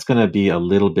think that's going to be a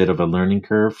little bit of a learning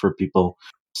curve for people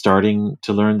starting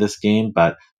to learn this game.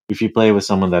 But if you play with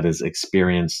someone that is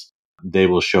experienced, they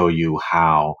will show you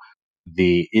how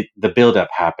the build up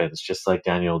happens, just like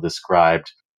Daniel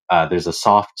described. There's a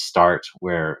soft start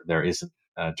where there isn't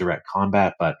direct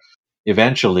combat, but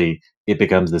eventually it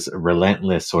becomes this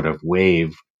relentless sort of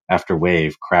wave after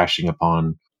wave crashing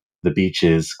upon the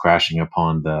beaches, crashing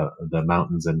upon the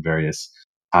mountains and various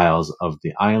tiles of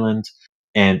the island.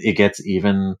 And it gets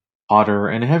even hotter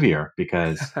and heavier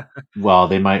because while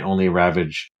they might only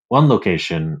ravage one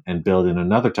location and build in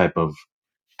another type of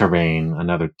terrain,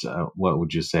 what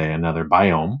would you say, another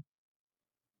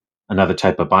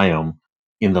type of biome,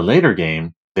 in the later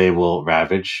game, they will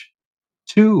ravage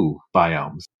two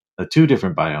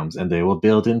different biomes, and they will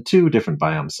build in two different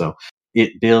biomes. So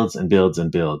it builds and builds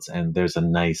and builds, and there's a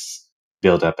nice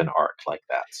build up and arc like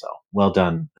that. So well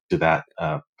done to that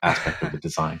aspect of the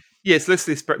design. Yes, let's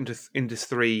say spread into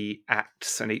 3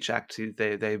 acts, and each act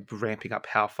they're ramping up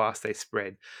how fast they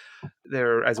spread.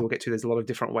 There, as we'll get to, there's a lot of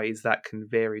different ways that can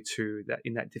vary to that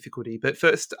in that difficulty. But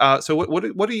first, so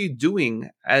what are you doing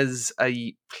as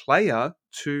a player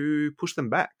to push them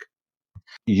back?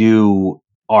 You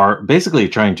are basically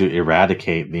trying to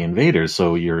eradicate the invaders,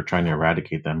 so you're trying to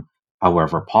eradicate them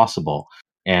however possible.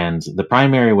 And the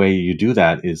primary way you do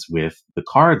that is with the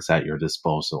cards at your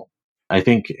disposal. I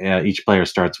think each player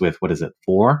starts with, what is it,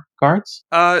 4 cards?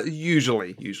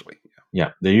 Usually.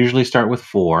 Yeah, they usually start with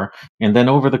 4. And then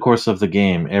over the course of the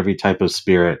game, every type of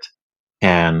spirit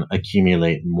can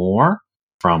accumulate more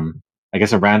from, I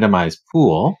guess, a randomized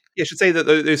pool. Yeah, I should say that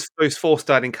those 4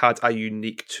 starting cards are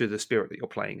unique to the spirit that you're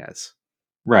playing as.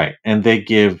 Right. And they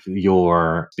give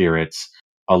your spirits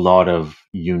a lot of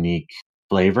unique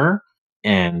flavor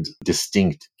and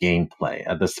distinct gameplay.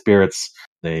 The spirits,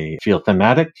 they feel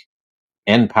thematic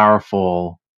and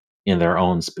powerful in their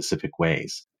own specific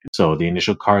ways. So the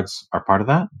initial cards are part of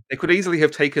that. They could easily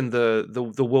have taken the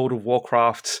World of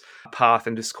Warcraft path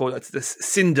and just called it the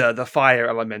Cinder, the fire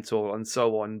elemental, and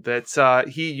so on. But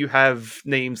here you have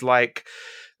names like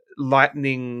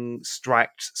Lightning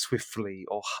Striked Swiftly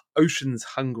or Ocean's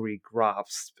Hungry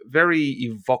Grasp. Very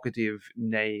evocative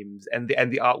names, and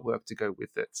the artwork to go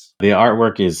with it. The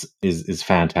artwork is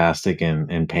fantastic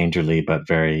and painterly, but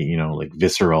very, like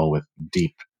visceral with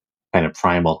deep kind of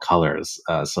primal colors.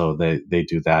 So they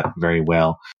do that very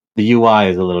well. The UI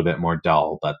is a little bit more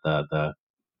dull, but the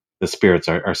spirits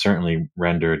are certainly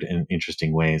rendered in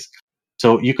interesting ways.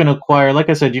 So you can acquire, like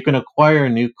I said, you can acquire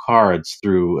new cards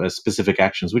through specific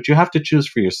actions, which you have to choose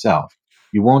for yourself.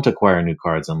 You won't acquire new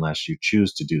cards unless you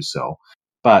choose to do so.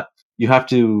 But you have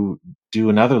to do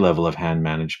another level of hand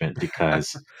management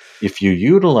because if you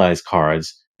utilize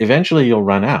cards, eventually you'll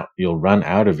run out. You'll run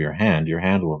out of your hand. Your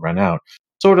hand will run out.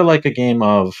 Sort of like a game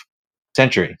of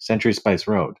Century Spice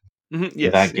Road. In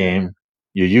Yes, that yeah. game,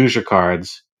 you use your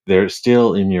cards. They're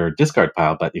still in your discard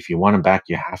pile, but if you want them back,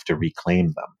 you have to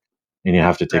reclaim them. and you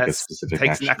have to take a That specific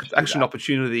takes an action to do action that.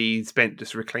 opportunity spent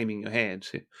just reclaiming your hand.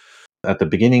 At the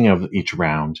beginning of each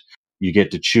round, you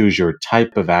get to choose your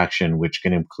type of action, which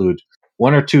can include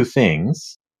one or two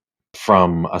things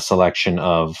from a selection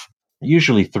of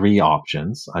usually three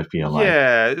options, I feel like.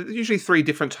 Yeah, usually three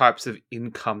different types of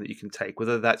income that you can take,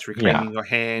 whether that's Yeah. reclaiming your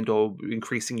hand or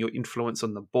increasing your influence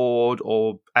on the board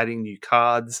or adding new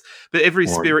cards. But every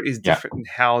Or, spirit is yeah, different in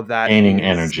how that gaining is.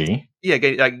 energy. Yeah,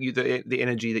 the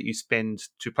energy that you spend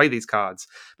to play these cards.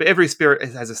 But every spirit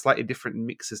has a slightly different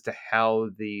mix as to how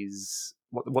these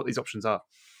what these options are.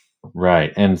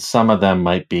 Right. And some of them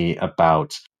might be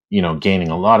about, gaining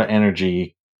a lot of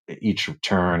energy each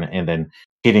turn and then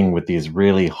hitting with these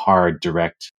really hard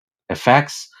direct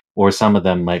effects. Or some of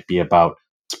them might be about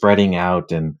spreading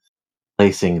out and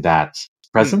placing that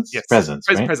Yes, presence,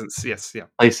 right? presence. Yes, yeah.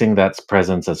 Placing that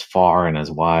presence as far and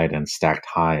as wide and stacked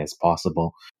high as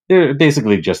possible. They're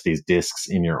basically just these discs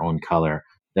in your own color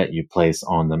that you place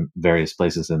on the various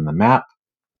places in the map.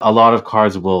 A lot of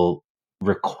cards will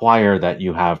require that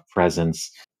you have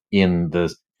presence in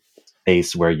the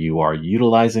space where you are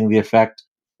utilizing the effect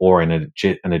or in an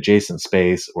adjacent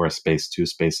space or a space two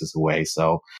spaces away.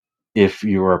 So if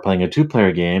you are playing a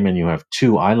two-player game and you have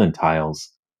two island tiles,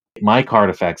 my card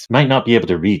effects might not be able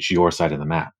to reach your side of the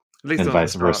map At least and not at the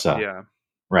vice start. versa. Yeah.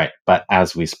 Right. But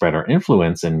as we spread our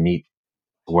influence and meet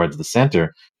towards the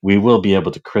center, we will be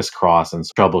able to crisscross and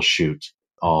troubleshoot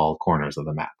all corners of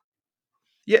the map.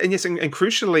 Yeah, and yes, and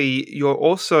crucially,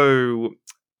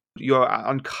 you're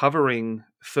uncovering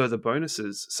further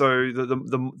bonuses. So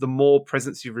the more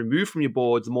presence you remove from your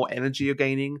board, the more energy you're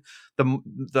gaining,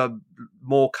 the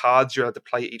more cards you're able to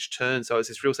play each turn. So it's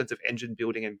this real sense of engine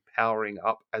building and powering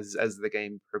up as the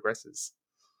game progresses.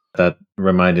 That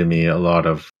reminded me a lot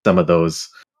of some of those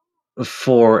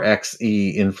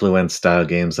 4xe influence style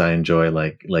games I enjoy,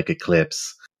 like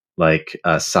Eclipse, like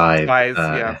Scythe, Guys,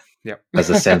 yeah, yeah. has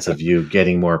a sense of you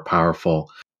getting more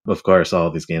powerful. Of course, all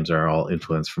these games are all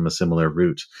influenced from a similar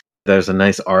root. There's a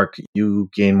nice arc. You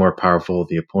gain more powerful,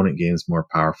 the opponent gains more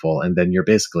powerful, and then you're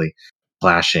basically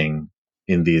clashing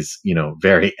in these,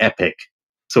 very epic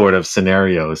sort of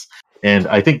scenarios. And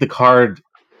I think the card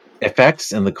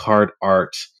effects and the card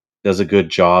art does a good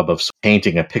job of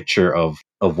painting a picture of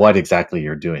what exactly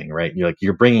you're doing, right?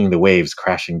 You're bringing the waves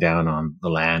crashing down on the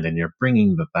land, and you're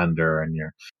bringing the thunder, and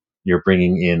you're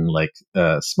bringing in like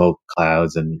smoke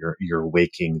clouds, and you're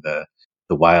waking the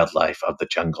wildlife of the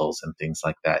jungles and things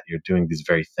like that. You're doing these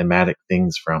very thematic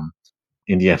things from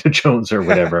Indiana Jones or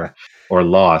whatever, or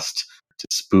Lost, to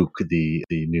spook the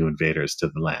new invaders to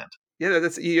the land. Yeah,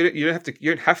 that's you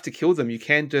don't have to kill them. You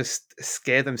can just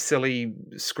scare them silly,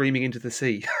 screaming into the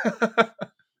sea.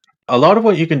 A lot of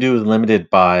what you can do is limited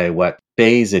by what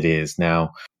phase it is.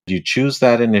 Now, you choose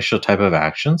that initial type of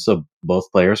action, so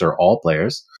both players or all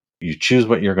players, you choose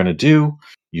what you're going to do,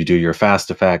 you do your fast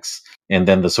effects, and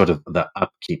then the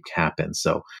upkeep happens.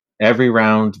 So every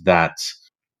round that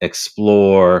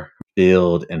explore,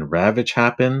 build, and ravage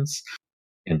happens,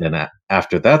 and then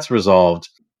after that's resolved,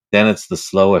 then it's the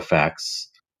slow effects.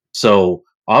 So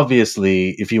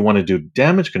obviously, if you want to do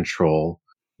damage control,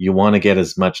 you want to get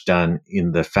as much done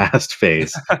in the fast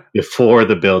phase before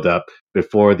the build up,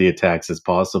 before the attacks as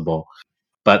possible.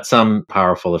 But some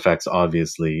powerful effects,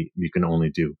 obviously, you can only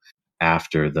do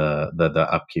after the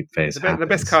upkeep phase The best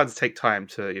happens. cards take time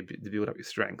to build up your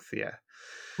strength. Yeah.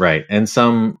 Right. And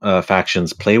some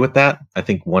factions play with that. I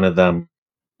think one of them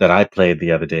that I played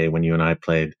the other day when you and I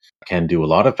played can do a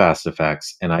lot of fast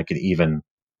effects. And I could even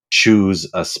choose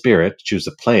a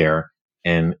player,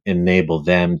 and enable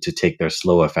them to take their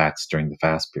slow effects during the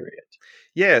fast period.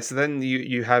 Yeah, so then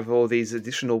you have all these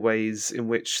additional ways in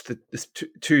which the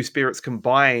two spirits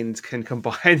combined can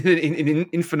combine in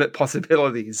infinite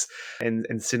possibilities and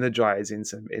synergize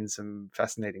in some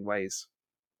fascinating ways.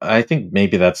 I think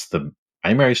maybe that's the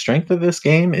primary strength of this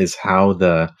game, is how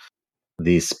the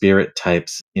spirit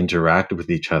types interact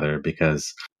with each other.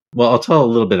 Because, well, I'll tell a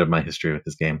little bit of my history with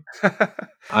this game.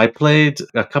 I played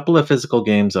a couple of physical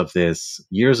games of this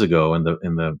years ago in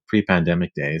the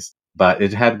pre-pandemic days, but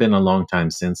it had been a long time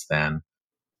since then.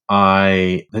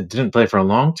 I didn't play for a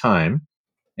long time,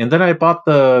 and then I bought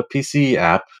the PC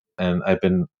app, and I've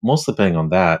been mostly playing on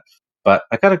that. But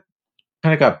I kind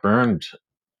of got burned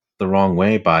the wrong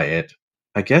way by it.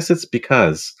 I guess it's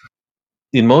because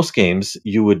in most games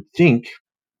you would think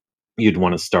you'd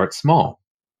want to start small.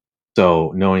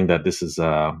 So knowing that this is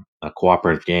a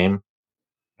cooperative game,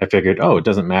 I figured, oh, it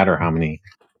doesn't matter how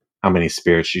many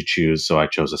spirits you choose. So I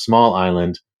chose a small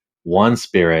island, one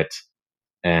spirit,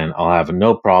 and I'll have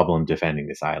no problem defending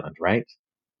this island, right?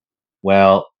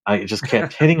 Well, I just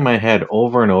kept hitting my head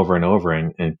over and over and over,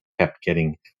 and kept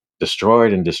getting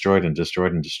destroyed and destroyed and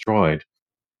destroyed and destroyed.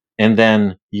 And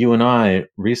then you and I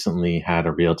recently had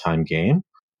a real time game.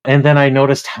 And then I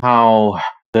noticed how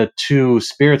the two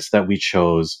spirits that we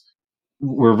chose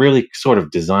were really sort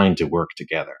of designed to work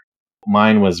together.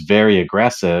 Mine was very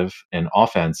aggressive and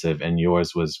offensive, and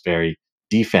yours was very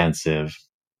defensive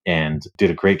and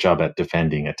did a great job at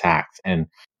defending attacks. And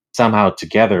somehow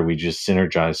together we just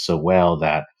synergized so well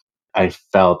that I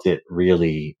felt it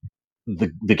really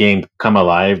the game come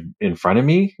alive in front of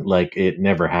me like it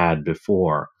never had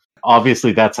before.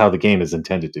 Obviously, that's how the game is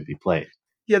intended to be played.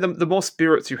 Yeah, the more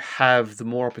spirits you have, the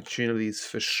more opportunities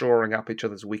for shoring up each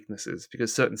other's weaknesses.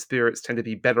 Because certain spirits tend to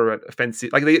be better at offensive.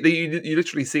 Like you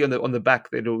literally see on the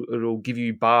back that it'll give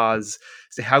you bars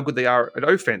to how good they are at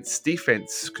offense,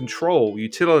 defense, control,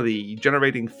 utility,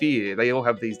 generating fear. They all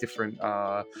have these different,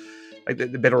 like they're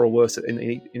better or worse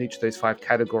in each of those 5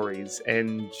 categories.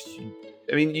 And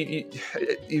I mean,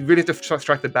 you really have to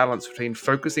strike the balance between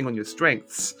focusing on your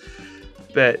strengths.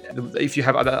 But if you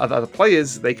have other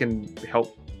players, they can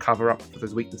help cover up for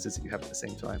those weaknesses that you have at the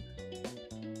same time.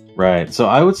 Right. So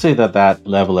I would say that that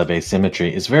level of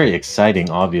asymmetry is very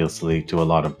exciting, obviously, to a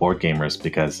lot of board gamers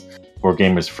because board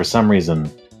gamers, for some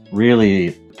reason,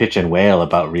 really pitch and wail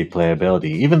about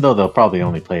replayability, even though they'll probably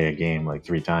only play a game like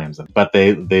 3 times. But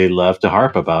they love to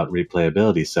harp about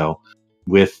replayability. So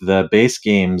with the base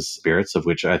game's spirits, of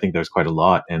which I think there's quite a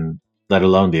lot, and let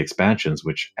alone the expansions,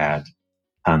 which add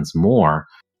tons more,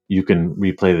 you can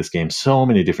replay this game so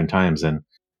many different times. And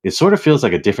it sort of feels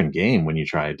like a different game when you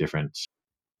try a different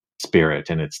spirit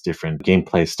and its different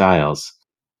gameplay styles.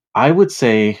 I would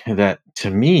say that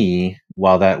to me,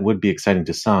 while that would be exciting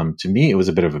to some, to me, it was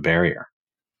a bit of a barrier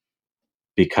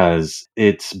because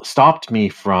it stopped me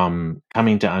from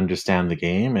coming to understand the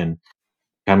game and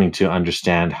coming to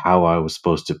understand how I was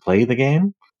supposed to play the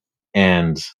game.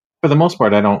 And for the most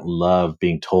part, I don't love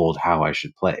being told how I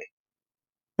should play.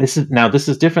 This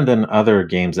is different than other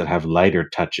games that have lighter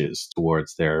touches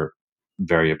towards their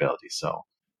variability. So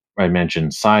I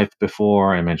mentioned Scythe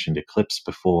before, I mentioned Eclipse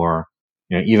before,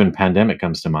 even Pandemic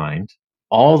comes to mind.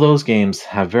 All those games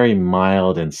have very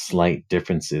mild and slight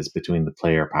differences between the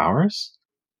player powers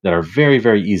that are very,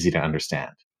 very easy to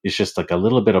understand. It's just like a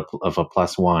little bit of a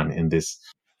plus one in this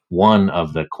one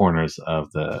of the corners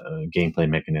of the gameplay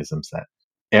mechanisms that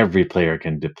every player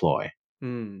can deploy.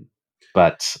 Hmm.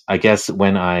 But I guess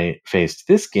when I faced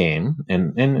this game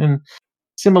and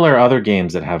similar other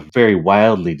games that have very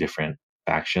wildly different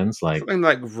factions, like Something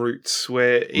like Roots,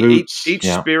 where Roots, each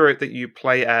spirit that you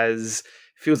play as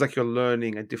feels like you're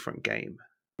learning a different game.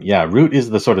 yeah, Root is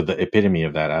the sort of the epitome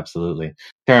of that. Absolutely,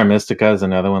 Terra Mystica is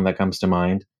another one that comes to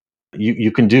mind.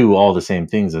 You can do all the same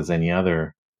things as any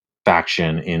other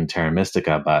faction in Terra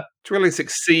Mystica, but To really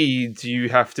succeed, you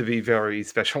have to be very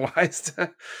specialized.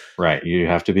 right, you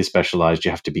have to be specialized.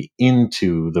 You have to be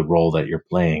into the role that you're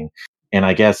playing. And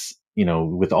I guess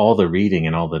with all the reading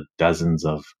and all the dozens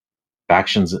of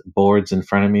factions boards in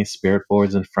front of me, spirit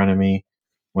boards in front of me,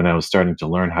 when I was starting to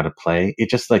learn how to play, it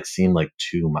just like seemed like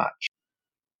too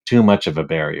much of a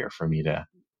barrier for me to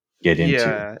get into.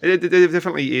 Yeah, it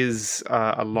definitely is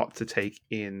a lot to take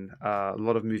in. A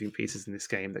lot of moving pieces in this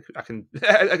game that I can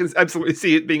I can absolutely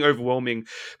see it being overwhelming.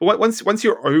 But once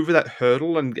you're over that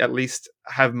hurdle and at least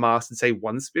have mastered, say,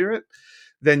 one spirit,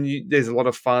 then there's a lot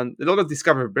of fun, a lot of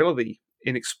discoverability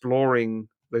in exploring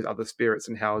those other spirits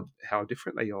and how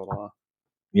different they all are.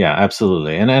 Yeah,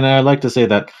 absolutely. And I like to say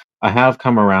that I have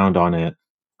come around on it.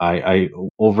 I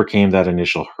overcame that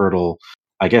initial hurdle,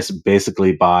 I guess,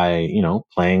 basically by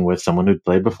playing with someone who'd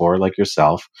played before, like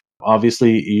yourself.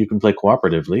 Obviously, you can play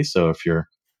cooperatively. So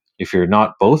if you're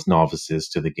not both novices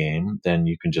to the game, then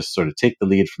you can just sort of take the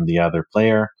lead from the other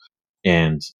player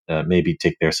and maybe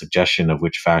take their suggestion of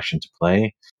which faction to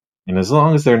play. And as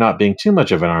long as they're not being too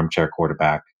much of an armchair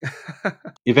quarterback,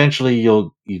 eventually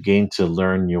you gain to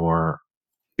learn your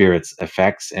spirit's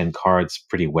effects and cards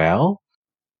pretty well.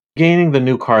 Gaining the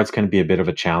new cards can be a bit of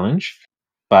a challenge,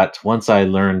 but once I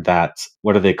learned that,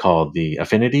 what are they called? The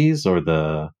affinities or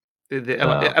the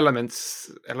Element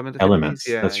affinities. elements?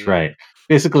 Yeah, That's yeah. right.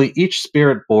 Basically, each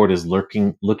spirit board is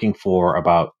looking for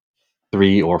about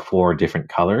 3 or 4 different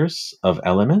colors of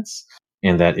elements,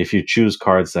 and that if you choose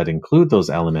cards that include those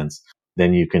elements,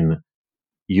 then you can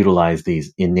utilize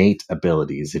these innate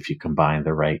abilities if you combine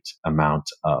the right amount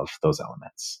of those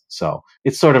elements. So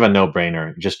it's sort of a no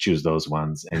brainer. Just choose those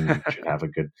ones and you should have a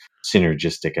good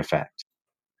synergistic effect.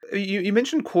 You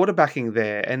mentioned quarterbacking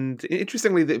there, and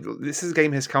interestingly,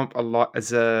 game has come up a lot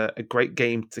as a great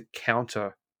game to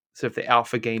counter sort of the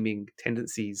alpha gaming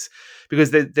tendencies,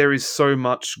 because there is so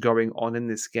much going on in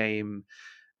this game.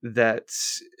 that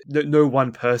no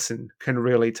one person can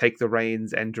really take the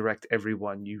reins and direct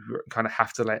everyone. You kind of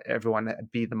have to let everyone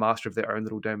be the master of their own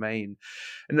little domain.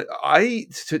 And I,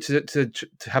 to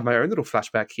have my own little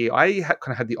flashback here, I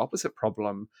kind of had the opposite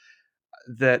problem,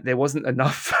 that there wasn't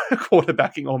enough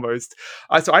quarterbacking almost.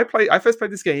 I first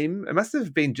played this game. It must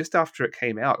have been just after it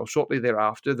came out or shortly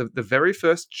thereafter. The very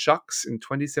first Chucks in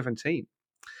 2017.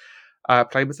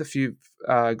 Played with a few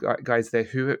guys there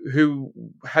who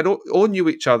had all knew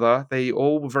each other. They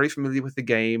all were very familiar with the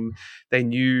game. They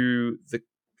knew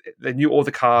all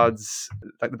the cards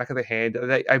like the back of their hand.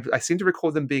 I seem to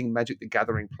recall them being Magic the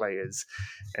Gathering players,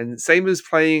 and same as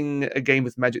playing a game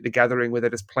with Magic the Gathering where they're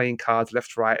just playing cards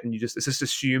left, right, and it's just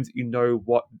assumed that you know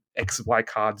what X, Y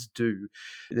cards do.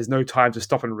 There's no time to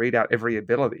stop and read out every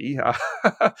ability.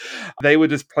 They were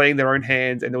just playing their own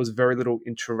hands, and there was very little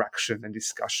interaction and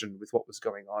discussion with what was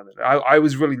going on. And I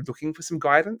was really looking for some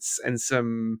guidance and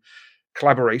some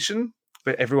collaboration,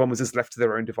 but everyone was just left to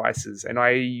their own devices. And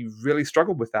I really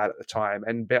struggled with that at the time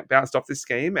and bounced off this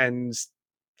game and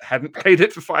hadn't played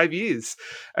it for 5 years,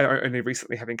 only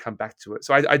recently having come back to it.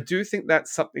 So I do think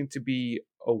that's something to be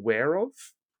aware of,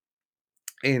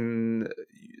 in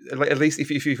at least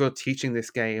if you're teaching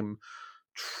this game,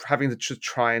 having to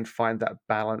try and find that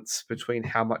balance between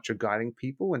how much you're guiding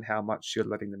people and how much you're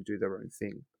letting them do their own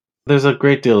thing. There's a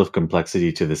great deal of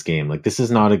complexity to this game. Like, this is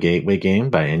not a gateway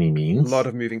game by any A means. lot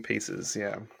of moving pieces,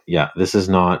 yeah. Yeah, this is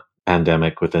not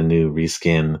Pandemic with a new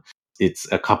reskin. It's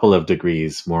a couple of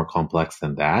degrees more complex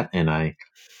than that. And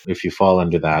if you fall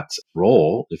under that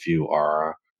role, if you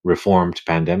are a reformed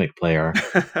Pandemic player,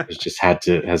 who's just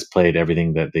has played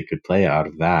everything that they could play out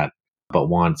of that, but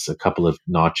wants a couple of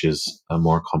notches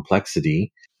more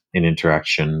complexity in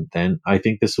interaction, then I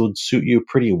think this would suit you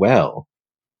pretty well.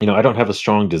 I don't have a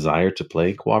strong desire to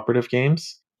play cooperative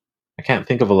games. I can't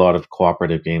think of a lot of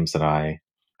cooperative games that I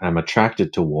am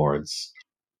attracted towards.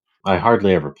 I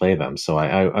hardly ever play them, so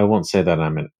I won't say that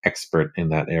I'm an expert in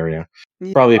that area.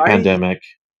 Yeah, Probably Pandemic,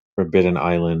 Forbidden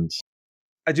Island,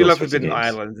 I do those love sorts of Forbidden games.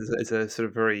 Island. It's a sort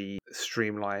of very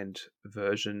streamlined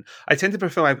version. I tend to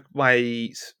prefer my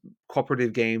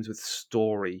cooperative games with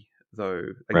story, though,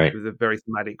 like Right, with a very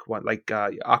thematic one, like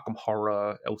Arkham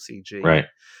Horror, LCG, right.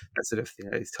 that sort of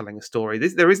thing. Is telling a story.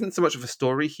 There isn't so much of a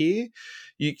story here.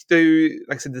 You do,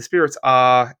 like I said, the spirits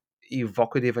are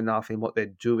evocative enough in what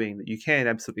they're doing that you can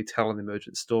absolutely tell an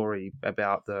emergent story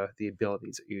about the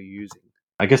abilities that you're using.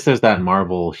 I guess there's that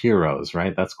Marvel Heroes,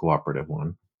 right? That's cooperative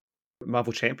one.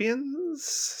 Marvel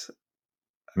Champions, I think.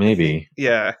 Maybe.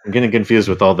 Yeah. I'm getting confused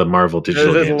with all the Marvel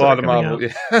digital There's a games that are lot of coming Marvel,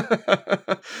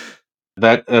 out.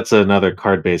 yeah. That's another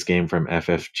card-based game from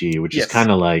FFG, which is Yes.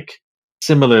 kind of like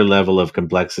similar level of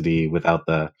complexity without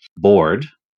the board,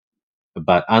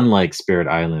 but unlike Spirit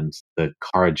Island, the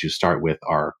cards you start with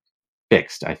are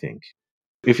fixed, I think.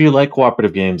 If you like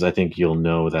cooperative games, I think you'll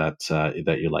know that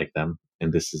you like them,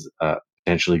 and this is a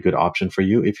potentially good option for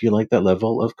you if you like that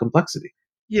level of complexity.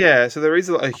 Yeah, so there is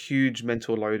a huge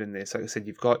mental load in this. Like I said,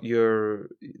 you've got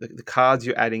the cards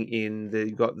you're adding in.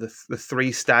 You've got the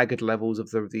three staggered levels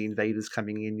of the invaders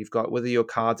coming in. You've got whether your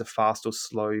cards are fast or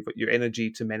slow. You've got your energy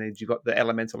to manage. You've got the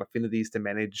elemental affinities to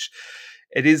manage.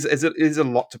 It is a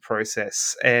lot to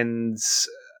process, and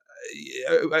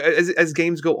as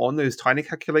games go on, those tiny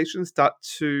calculations start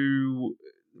to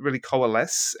really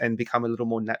coalesce and become a little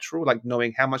more natural, like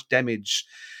knowing how much damage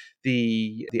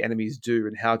the enemies do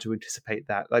and how to anticipate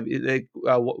that. Like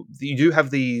you do have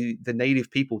the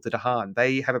native people, the Dahan.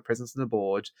 They have a presence on the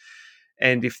board,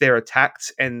 and if they're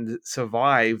attacked and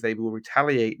survive, they will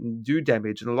retaliate and do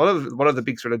damage. And a lot of the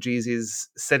big strategies is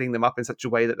setting them up in such a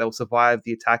way that they'll survive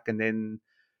the attack and then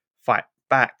fight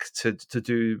back to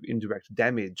do indirect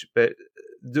damage. But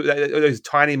those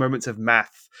tiny moments of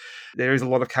math, there is a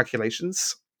lot of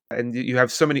calculations, and you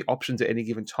have so many options at any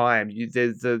given time.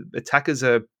 The attackers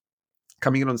are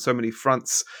coming in on so many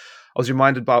fronts. I was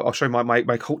reminded by, I'll show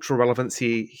my cultural relevance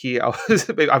here.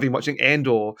 I've been watching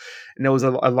Andor, and there was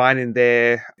a line in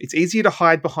there. It's easier to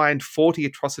hide behind 40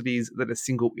 atrocities than a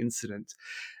single incident.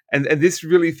 And this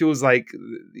really feels like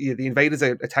the invaders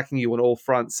are attacking you on all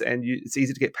fronts, and it's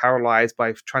easy to get paralyzed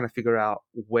by trying to figure out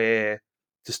where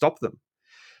to stop them.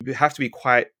 You have to be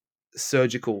quite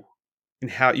surgical in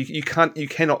how you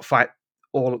cannot fight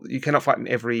you cannot fight in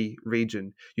every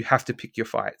region. You have to pick your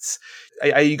fights.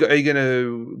 Are you going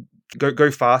to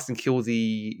go fast and kill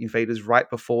the invaders right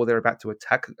before they're about to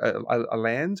attack a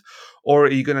land, or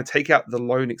are you going to take out the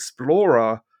lone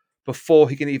explorer before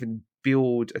he can even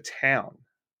build a town?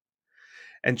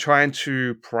 And trying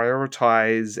to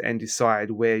prioritize and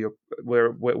decide where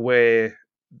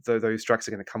those strikes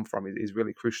are going to come from is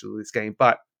really crucial to this game.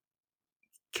 But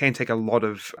can take a lot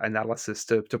of analysis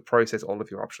to process all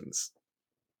of your options.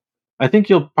 I think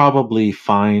you'll probably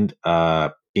find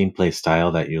a gameplay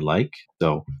style that you like.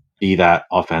 So, be that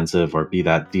offensive or be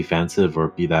that defensive or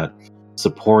be that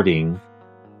supporting,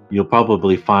 you'll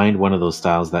probably find one of those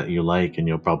styles that you like, and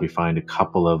you'll probably find a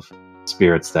couple of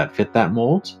spirits that fit that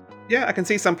mold. Yeah, I can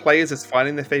see some players as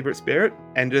finding their favorite spirit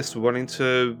and just wanting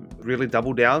to really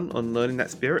double down on learning that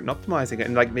spirit and optimizing it.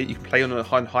 And like you can play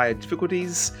on higher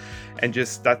difficulties, and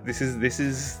just that this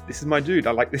is my dude.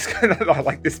 I like this kind of I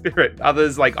like this spirit.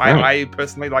 Others like Right. I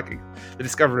personally like the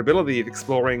discoverability of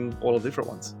exploring all the different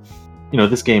ones.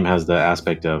 This game has the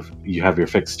aspect of you have your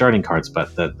fixed starting cards,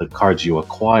 but the cards you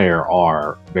acquire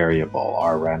are variable,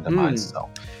 are randomized. So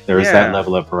there is that Yeah.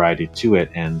 level of variety to it,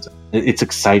 and it's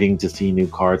exciting to see new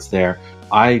cards there.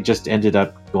 I just ended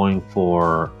up going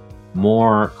for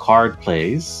more card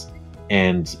plays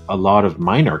and a lot of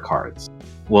minor cards.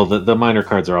 Well, the minor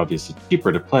cards are obviously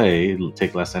cheaper to play, it'll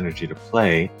take less energy to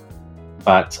play,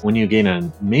 but when you gain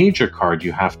a major card,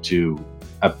 you have to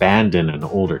abandon an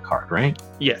older card, right?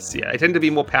 Yes, yeah. They tend to be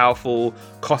more powerful,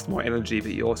 cost more energy,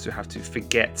 but you also have to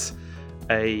forget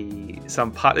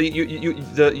some part.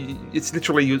 It's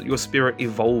literally your spirit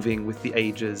evolving with the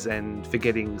ages and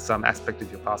forgetting some aspect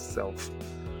of your past self.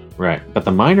 Right. But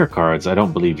the minor cards, I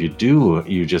don't believe you do.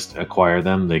 You just acquire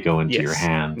them, they go into your Yes.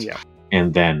 hand, Yeah.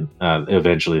 and then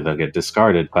eventually they'll get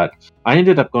discarded. But I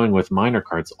ended up going with minor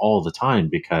cards all the time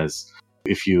because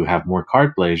if you have more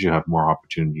card plays, you have more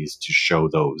opportunities to show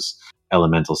those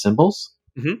elemental symbols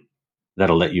Mhm.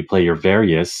 that'll let you play your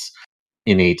various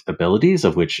innate abilities,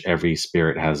 of which every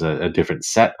spirit has a different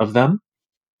set of them.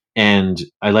 And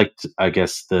I liked, I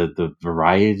guess, the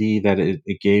variety that it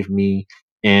gave me,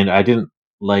 and I didn't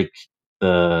like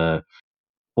the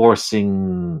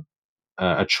forcing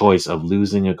a choice of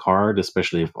losing a card,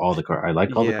 especially if all the card I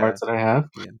like all the Yeah. cards that I have.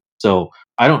 Yeah. So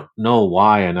I don't know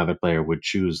why another player would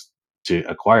choose to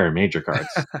acquire major cards,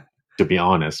 to be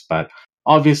honest. But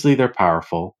obviously they're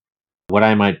powerful. What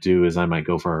I might do is I might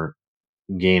go for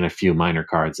gain a few minor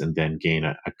cards and then gain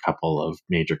a couple of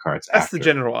major cards That's the after.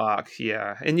 general arc,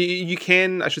 yeah. And you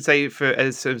can, I should say, for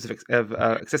as terms of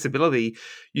accessibility,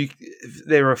 you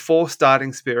there are 4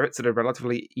 starting spirits that are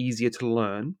relatively easier to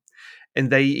learn, and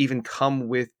they even come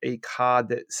with a card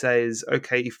that says,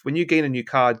 "Okay, if when you gain a new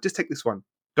card, just take this one.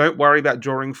 Don't worry about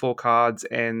drawing 4 cards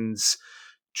and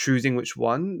choosing which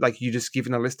one. Like you just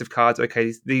given a list of cards.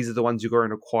 Okay, these are the ones you're going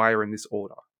to acquire in this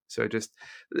order." So just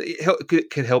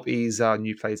could help ease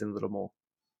new players in a little more.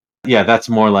 Yeah, that's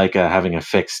more like having a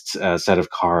fixed set of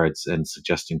cards and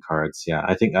suggesting cards. Yeah,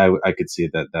 I think I could see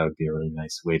that that would be a really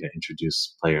nice way to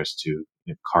introduce players to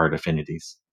card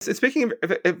affinities. So speaking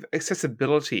of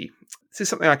accessibility, this is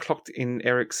something I clocked in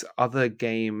Eric's other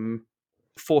game,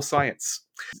 For Science.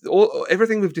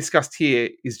 Everything we've discussed here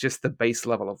is just the base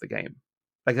level of the game.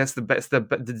 Like that's the best,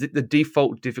 the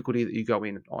default difficulty that you go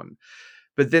in on.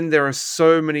 But then there are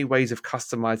so many ways of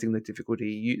customizing the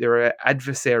difficulty. There are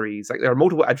adversaries, like there are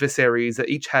multiple adversaries that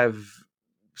each have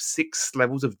 6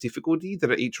 levels of difficulty that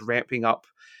are each ramping up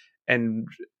and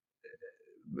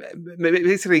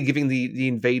basically giving the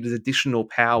invaders additional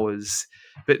powers,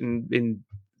 but in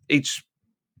each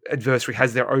adversary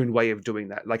has their own way of doing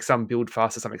that. Like some build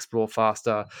faster, some explore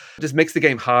faster. It just makes the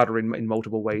game harder in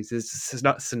multiple ways. There's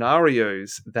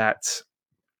scenarios that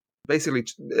basically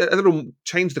a little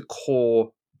change the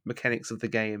core mechanics of the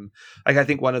game. Like I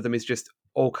think one of them is just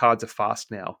all cards are fast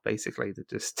now. Basically, that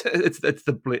just it's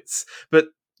the blitz, but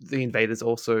the invaders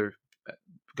also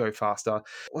go faster.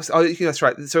 Oh, yeah, that's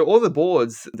right. So all the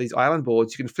boards, these island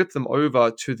boards, you can flip them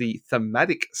over to the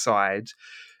thematic side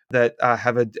that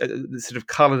have a sort of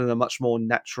colored in a much more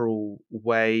natural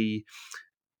way.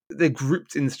 They're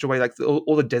grouped in such a way like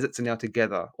all the deserts are now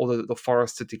together, all the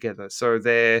forests are together. So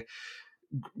they're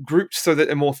grouped so that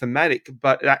they're more thematic,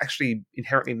 but it actually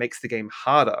inherently makes the game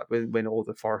harder when all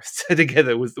the forests are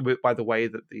together by the way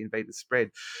that the invaders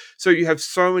spread. So you have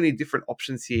so many different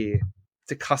options here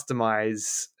to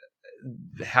customize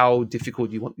how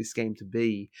difficult you want this game to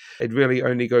be. It really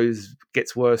only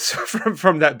gets worse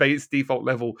from that base default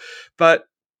level. But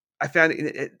I found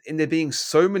in there being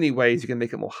so many ways you can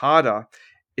make it more harder,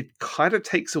 it kind of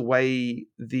takes away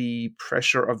the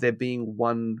pressure of there being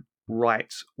one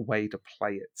right way to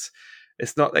play it.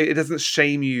 It's not. It doesn't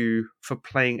shame you for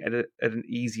playing at an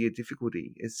easier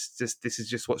difficulty. It's just this is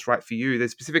just what's right for you.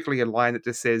 There's specifically a line that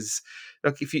just says,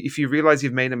 "Look, if you realize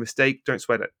you've made a mistake, don't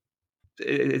sweat it.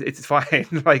 It's fine.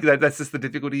 Like that's just the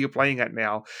difficulty you're playing at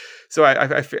now." So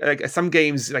I feel like some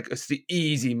games like it's the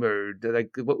easy mode. Like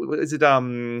what is it?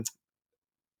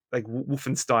 Like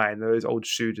Wolfenstein, those old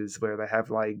shooters where they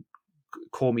have like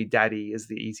call me daddy as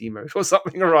the easy mode or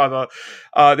something or other.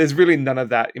 There's really none of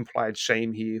that implied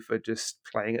shame here for just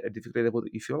playing at a difficulty level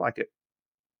that you feel like it.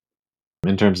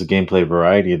 In terms of gameplay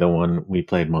variety, the one we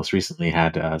played most recently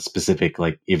had specific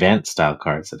like event style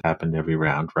cards that happened every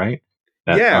round, right?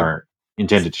 That Yeah, are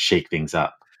intended to shake things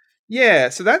up. yeah.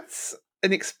 So that's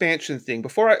an expansion thing.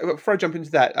 Before I jump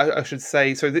into that, I should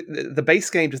say so the base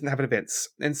game doesn't have events,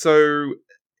 and so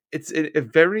it's a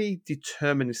very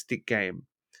deterministic game.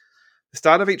 The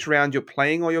start of each round, you're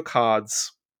playing all your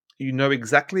cards. You know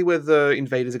exactly where the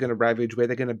invaders are going to ravage, where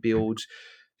they're going to build.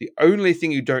 The only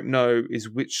thing you don't know is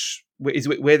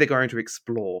where they're going to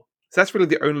explore. So that's really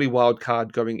the only wild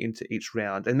card going into each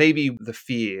round, and maybe the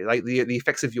fear, like the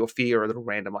effects of your fear, are a little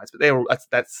randomized, but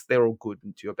they're all good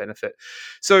and to your benefit.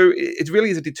 So it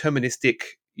really is a deterministic.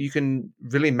 You can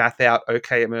really math out.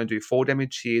 Okay, I'm going to do 4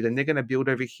 damage here, then they're going to build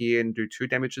over here and do 2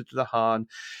 damage to the Han.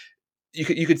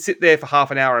 You could sit there for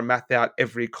half an hour and math out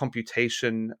every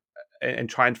computation and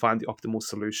try and find the optimal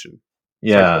solution. So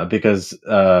Yeah, because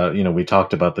we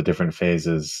talked about the different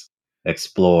phases: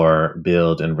 explore,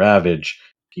 build, and ravage.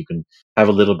 You can have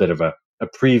a little bit of a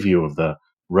preview of the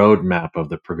roadmap of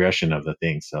the progression of the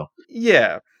thing. So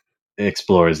yeah.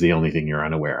 explore is the only thing you're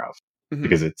unaware of Mhm.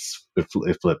 because it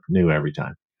flipped new every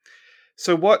time.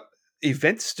 So what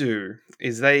events do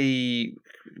is they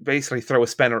basically throw a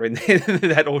spanner in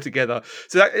that altogether.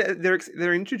 So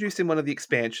they're introduced in one of the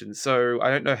expansions. So I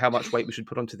don't know how much weight we should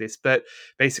put onto this, but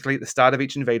basically at the start of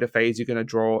each invader phase, you're going to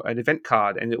draw an event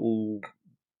card, and it will.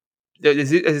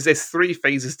 There's 3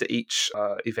 phases to each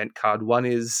event card. One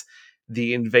is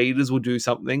the invaders will do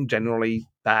something generally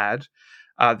bad.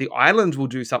 The island will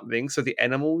do something, so the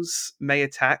animals may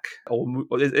attack, or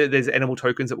there's animal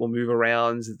tokens that will move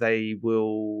around. They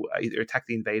will either attack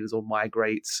the invaders or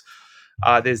migrate.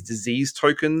 There's disease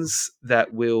tokens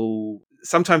that will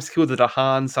sometimes kill the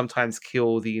Dahan, sometimes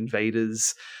kill the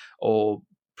invaders, or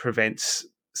prevent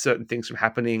certain things from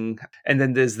happening. And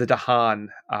then there's the Dahan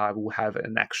will have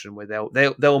an action where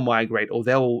they'll migrate or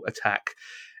they'll attack.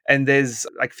 And there's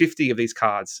like 50 of these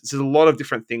cards. So there's a lot of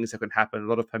different things that can happen, a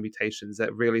lot of permutations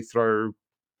that really throw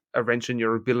a wrench in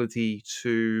your ability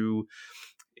to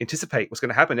anticipate what's going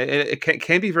to happen. It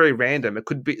can be very random. It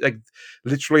could be like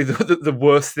literally the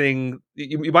worst thing.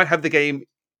 You might have the game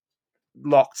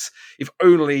locked if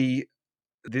only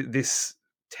this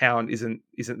town isn't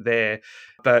there,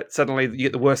 but suddenly you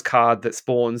get the worst card that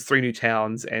spawns 3 new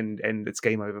towns, and it's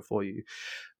game over for you.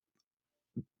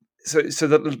 So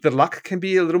the luck can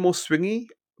be a little more swingy,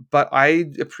 but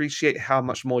I appreciate how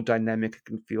much more dynamic it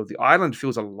can feel. The island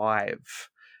feels alive.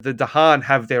 The Dahan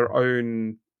have their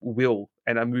own will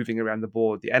and are moving around the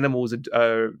board. The animals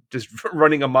are just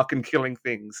running amok and killing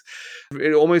things.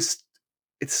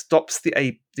 It stops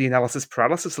the analysis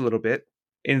paralysis a little bit,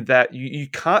 in that you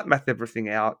can't math everything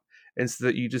out, and so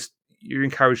that you're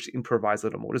encouraged to improvise a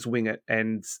little more, just wing it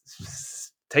and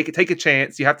take a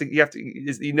chance. You're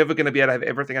never going to be able to have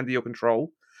everything under your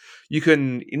control. You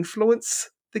can influence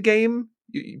the game,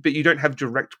 but you don't have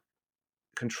direct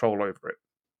control over it.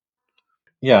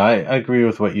 Yeah, I agree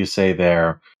with what you say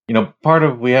there. Part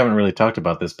of, we haven't really talked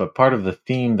about this, but part of the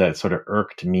theme that sort of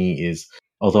irked me is,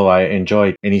 although I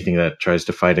enjoy anything that tries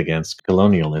to fight against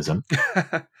colonialism,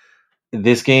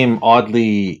 this game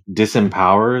oddly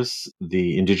disempowers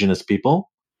the indigenous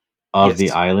people of the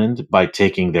Yes, island by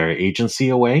taking their agency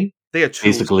away. they are tools for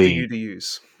you Basically, to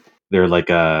use. they're like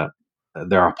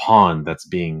they're a pawn that's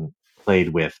being played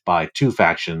with by 2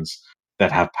 factions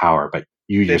that have power, but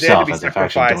you They're there to yourself be as a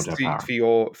faction don't sacrificed have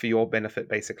power. for your benefit,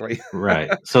 basically. Right.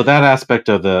 So that aspect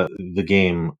of the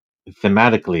game,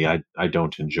 thematically, I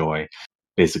don't enjoy.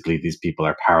 Basically, these people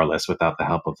are powerless without the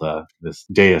help of this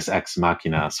Deus ex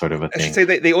machina sort of a I should thing.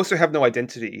 say they also have no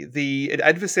identity. The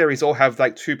adversaries all have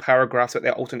like 2 paragraphs about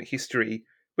their alternate history.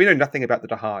 We know nothing about the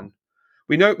Dahan.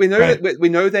 We know Right. that we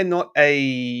know they're not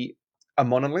a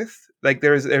monolith. Like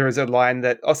there is a line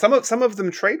that some of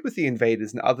them trade with the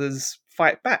invaders and others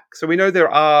fight back. So we know there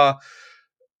are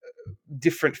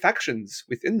different factions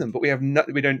within them, but we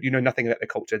don't nothing about their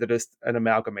culture. They're just an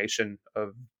amalgamation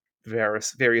of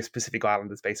various Pacific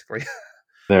Islanders, basically.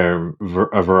 They're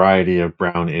a variety of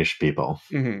brownish people.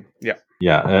 Yeah.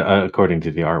 Yeah, according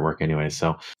to the artwork, anyway.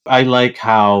 So I like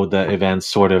how the events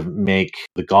sort of make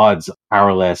the gods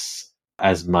powerless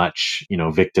as much,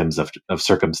 victims of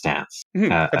circumstance as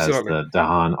Absolutely. the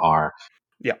Dahan are.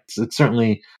 Yeah. It's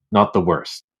certainly not the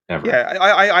worst ever. Yeah,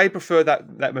 I prefer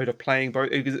that mode of playing, both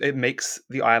because it makes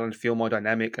the island feel more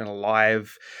dynamic and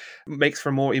alive, makes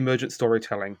for more emergent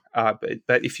storytelling.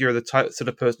 But if you're the sort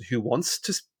of person who wants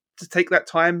to take that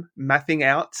time mathing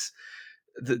out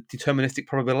the deterministic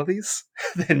probabilities,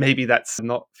 then maybe that's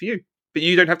not for you. but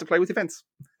you don't have to play with events.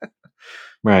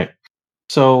 Right.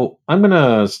 So I'm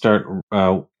gonna start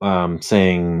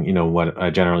saying, what I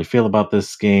generally feel about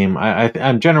this game.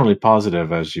 I'm generally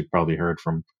positive, as you probably heard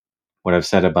from what I've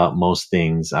said about most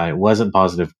things. I wasn't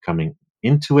positive coming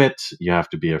into it. You have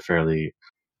to be a fairly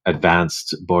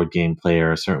advanced board game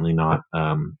player. Certainly not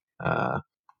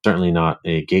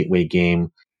a gateway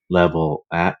game level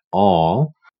at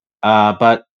all.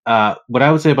 But what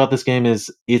I would say about this game is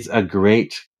it's a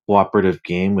great cooperative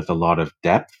game with a lot of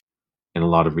depth and a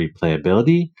lot of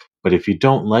replayability. But if you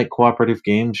don't like cooperative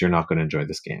games, you're not going to enjoy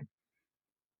this game.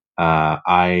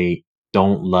 I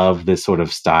don't love this sort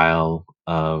of style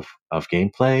of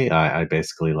gameplay. I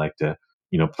basically like to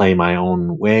play my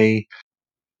own way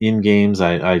in games.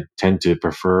 I tend to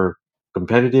prefer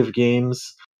competitive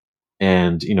games,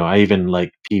 and I even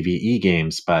like PvE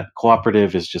games, but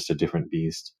cooperative is just a different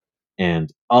beast. And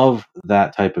of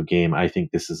that type of game, I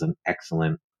think this is an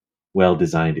excellent, well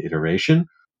designed iteration.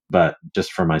 But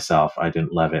just for myself, I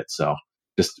didn't love it. So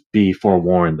just be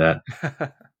forewarned that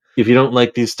if you don't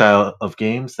like these style of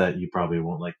games, that you probably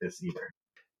won't like this either.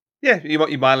 Yeah,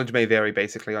 your mileage may vary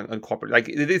basically on cooperative. Like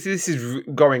this is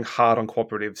going hard on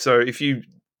cooperative. So if you,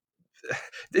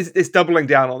 it's doubling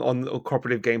down on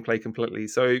cooperative gameplay completely.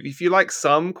 So if you like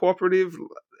some cooperative,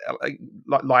 like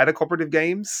lighter cooperative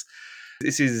games,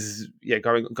 this is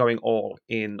going all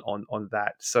in on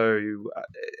that. So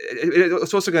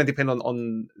it's also going to depend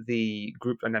on the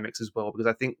group dynamics as well, because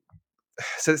I think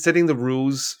setting the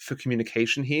rules for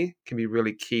communication here can be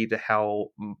really key to how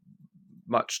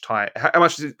much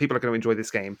people are going to enjoy this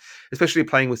game, especially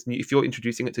playing with new. If you're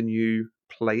introducing it to new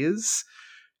players,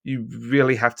 you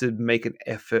really have to make an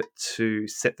effort to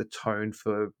set the tone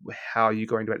for how you're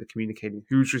going to communicating,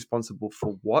 who's responsible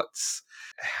for what,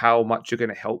 how much you're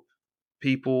going to help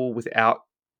people without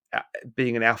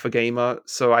being an alpha gamer.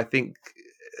 So I think,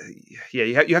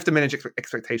 you have to manage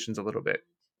expectations a little bit.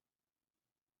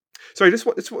 Sorry, just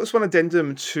one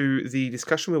addendum to the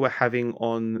discussion we were having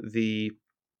on the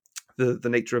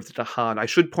nature of the Dahan. I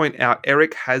should point out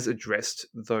Eric has addressed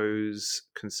those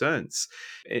concerns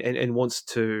and wants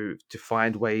to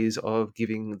find ways of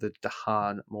giving the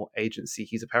Dahan more agency.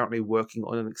 He's apparently working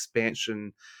on an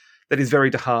expansion that is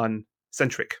very Dahan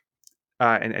centric.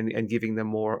 And giving them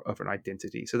more of an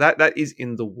identity. So that is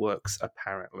in the works,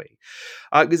 apparently.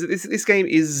 Because this game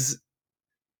is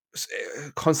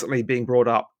constantly being brought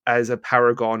up as a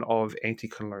paragon of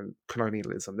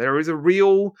anti-colonialism. There is a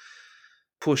real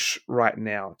push right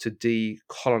now to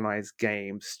decolonize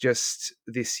games. Just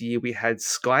this year, we had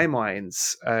Sky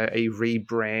Mines, a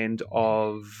rebrand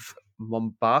of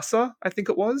Mombasa, I think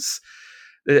it was.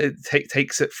 It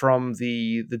takes it from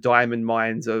the diamond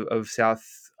mines of South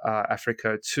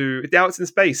Africa to now it's in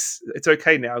space. It's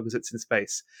okay now because it's in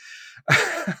space.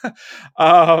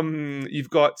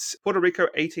 You've got Puerto Rico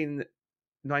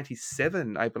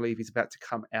 1897, I believe, is about to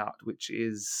come out, which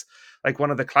is like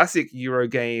one of the classic Euro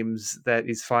games that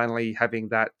is finally having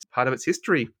that part of its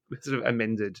history sort of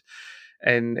amended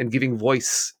and giving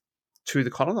voice to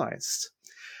the colonized.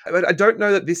 But I don't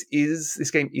know that this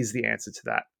game is the answer to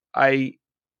that. I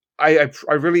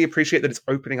really appreciate that it's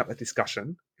opening up the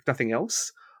discussion, if nothing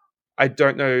else. I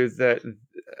don't know that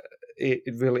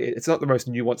it's not the most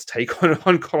nuanced take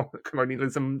on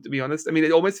colonialism, to be honest. I mean,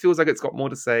 it almost feels like it's got more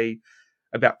to say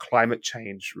about climate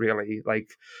change, really,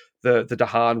 like the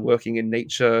Dahan working in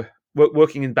nature,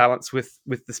 working in balance with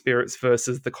the spirits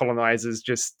versus the colonizers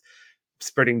just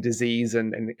spreading disease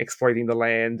and exploiting the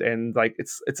land. And like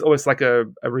it's almost like a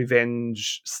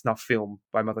revenge snuff film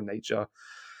by Mother Nature.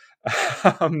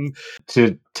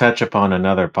 To touch upon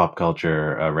another pop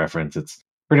culture reference, it's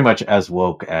pretty much as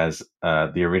woke as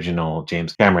the original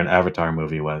James Cameron Avatar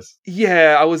movie was.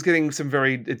 Yeah, I was getting some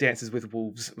very Dances with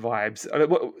Wolves vibes.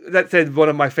 That said, one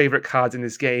of my favorite cards in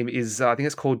this game is, I think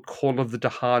it's called Call of the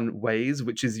Dahan Ways,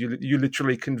 which is you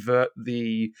literally convert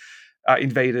the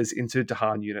invaders into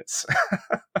Dahan units.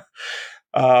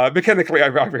 Mechanically, I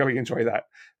really enjoy that.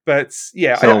 But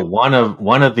yeah, so one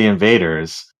of the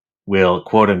invaders will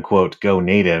quote unquote go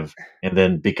native and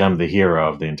then become the hero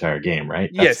of the entire game, right?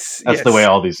 That's the way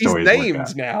all these stories work out. He's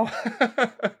named now.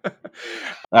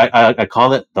 I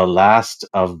call it the last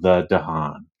of the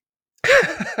Dahan.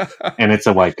 And it's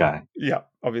a white guy. Yeah,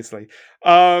 obviously.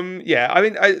 I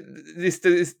mean,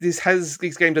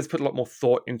 this game does put a lot more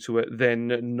thought into it than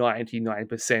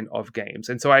 99% of games,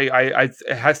 and so it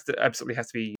absolutely has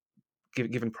to be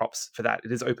given props for that.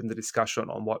 It has opened the discussion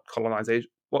on what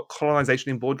colonization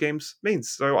in board games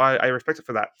means. So I respect it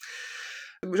for that.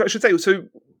 I should say. So,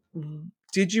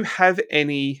 did you have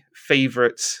any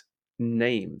favorite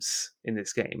names in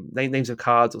this game, names of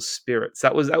cards or spirits.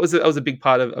 That was a big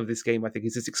part of this game. I think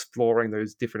is just exploring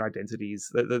those different identities,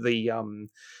 the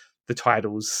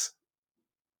titles.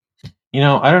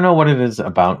 I don't know what it is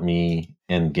about me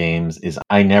in games is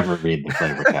I never read the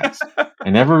flavor text. I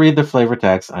never read the flavor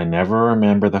text. I never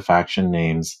remember the faction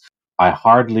names. I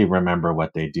hardly remember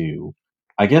what they do.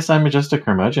 I guess I'm just a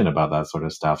curmudgeon about that sort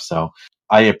of stuff. So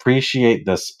I appreciate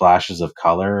the splashes of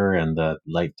color and the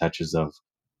light touches of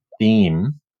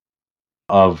theme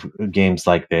of games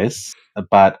like this,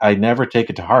 but I never take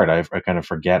it to heart. I kind of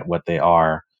forget what they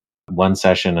are one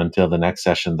session until the next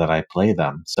session that I play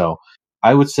them. So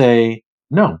I would say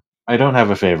no, I don't have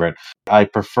a favorite. I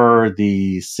prefer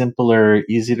the simpler,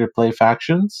 easy to play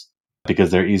factions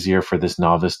because they're easier for this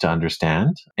novice to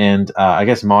understand. And I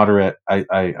guess moderate,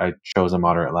 I chose a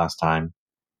moderate last time.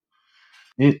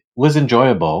 It was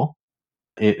enjoyable.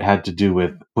 It had to do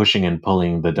with pushing and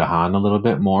pulling the Dahan a little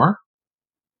bit more.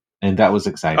 And that was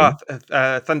exciting.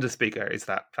 Thunder Speaker is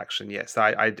that faction. Yes,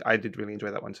 I did really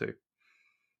enjoy that one too.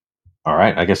 All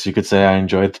right, I guess you could say I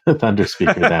enjoyed the Thunder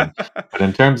Speaker then. But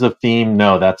in terms of theme,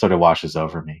 no, that sort of washes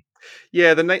over me.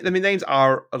 Yeah, the names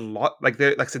are a lot. Like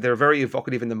I said, they're very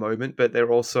evocative in the moment, but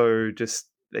they're also just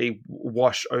they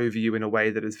wash over you in a way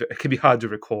that it can be hard to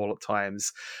recall at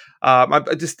times. I'll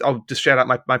just shout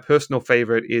out my personal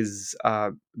favorite is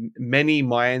Many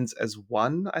Minds as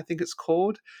One. I think it's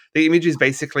called. The image is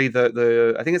basically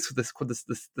the I think it's called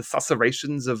the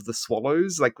susurrations of the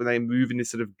swallows, like when they move in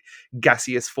this sort of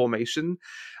gaseous formation,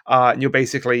 and you're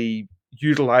basically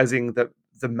utilizing the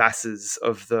masses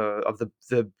of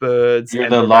the birds. You're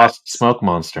and the the lost rats. smoke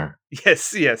monster.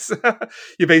 Yes.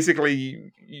 You're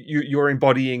basically you're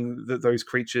embodying those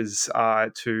creatures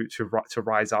to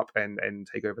rise up and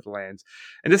take over the land.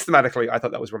 And just thematically, I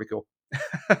thought that was really cool.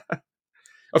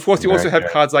 Of course, you Very also have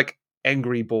good. cards like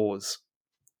Angry Boars.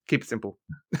 Keep it simple.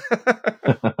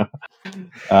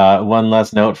 One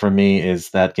last note from me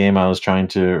is that game I was trying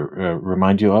to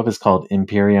remind you of is called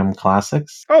Imperium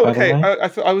Classics. Oh, By the okay. way, I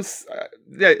thought I was.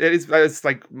 Yeah, it's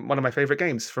like one of my favorite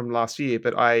games from last year.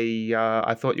 But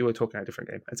I thought you were talking about a different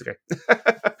game. That's okay.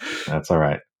 that's all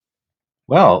right.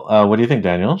 Well, what do you think,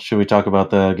 Daniel? Should we talk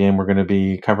about the game we're going to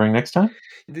be covering next time?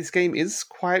 This game is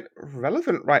quite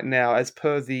relevant right now, as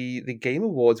per the Game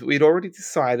Awards. We'd already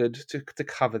decided to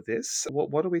cover this.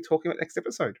 What are we talking about next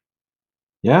episode?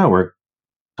 Yeah, we're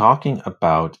talking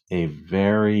about a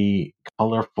very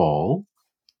colorful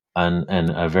and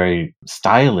a very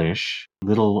stylish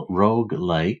little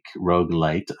roguelite,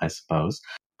 I suppose,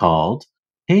 called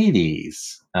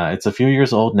Hades. It's a few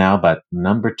years old now, but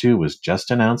number 2 was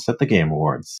just announced at the Game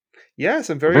Awards. Yes,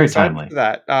 I'm very Very excited timely. for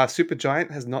that.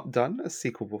 Supergiant has not done a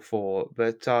sequel before,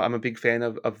 but I'm a big fan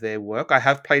of their work. I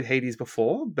have played Hades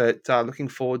before, but looking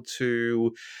forward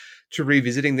to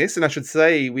revisiting this. And I should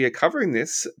say we are covering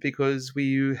this because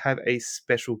we have a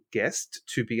special guest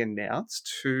to be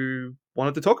announced who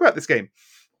wanted to talk about this game.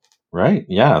 Right?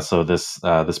 Yeah. So this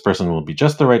person will be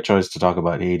just the right choice to talk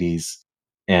about Hades,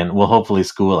 and will hopefully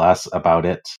school us about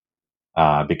it.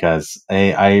 Because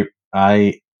I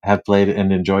have played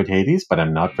and enjoyed Hades, but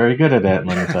I'm not very good at it.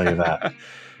 Let me tell you that.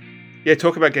 Yeah,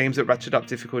 talk about games that ratchet up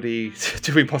difficulty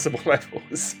to impossible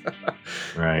levels.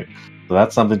 Right. So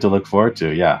that's something to look forward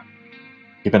to. Yeah.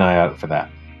 Keep an eye out for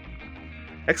that.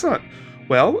 Excellent.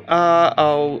 Well,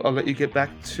 I'll let you get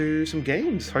back to some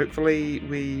games. Hopefully,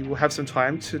 we will have some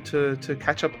time to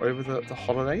catch up over the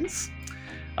holidays.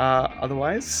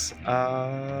 Otherwise,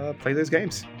 play those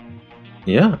games.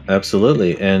 Yeah,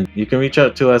 absolutely. And you can reach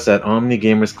out to us at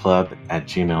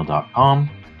omnigamersclub@gmail.com.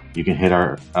 You can hit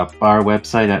up our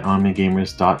website at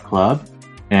omnigamers.club.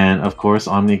 And of course,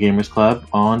 Omnigamers Club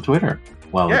on Twitter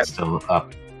while it's still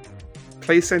up.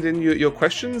 Please send in your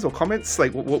questions or comments.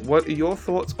 Like, what are your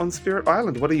thoughts on Spirit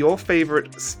Island? What are your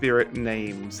favorite spirit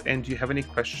names? And do you have any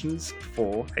questions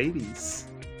for Hades?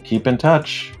 Keep in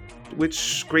touch.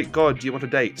 Which Greek god do you want to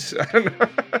date? I don't know.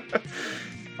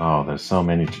 Oh, there's so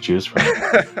many to choose from.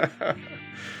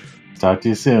 Talk to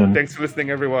you soon. Thanks for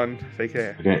listening, everyone. Take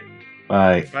care. Okay.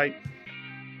 Bye. Bye.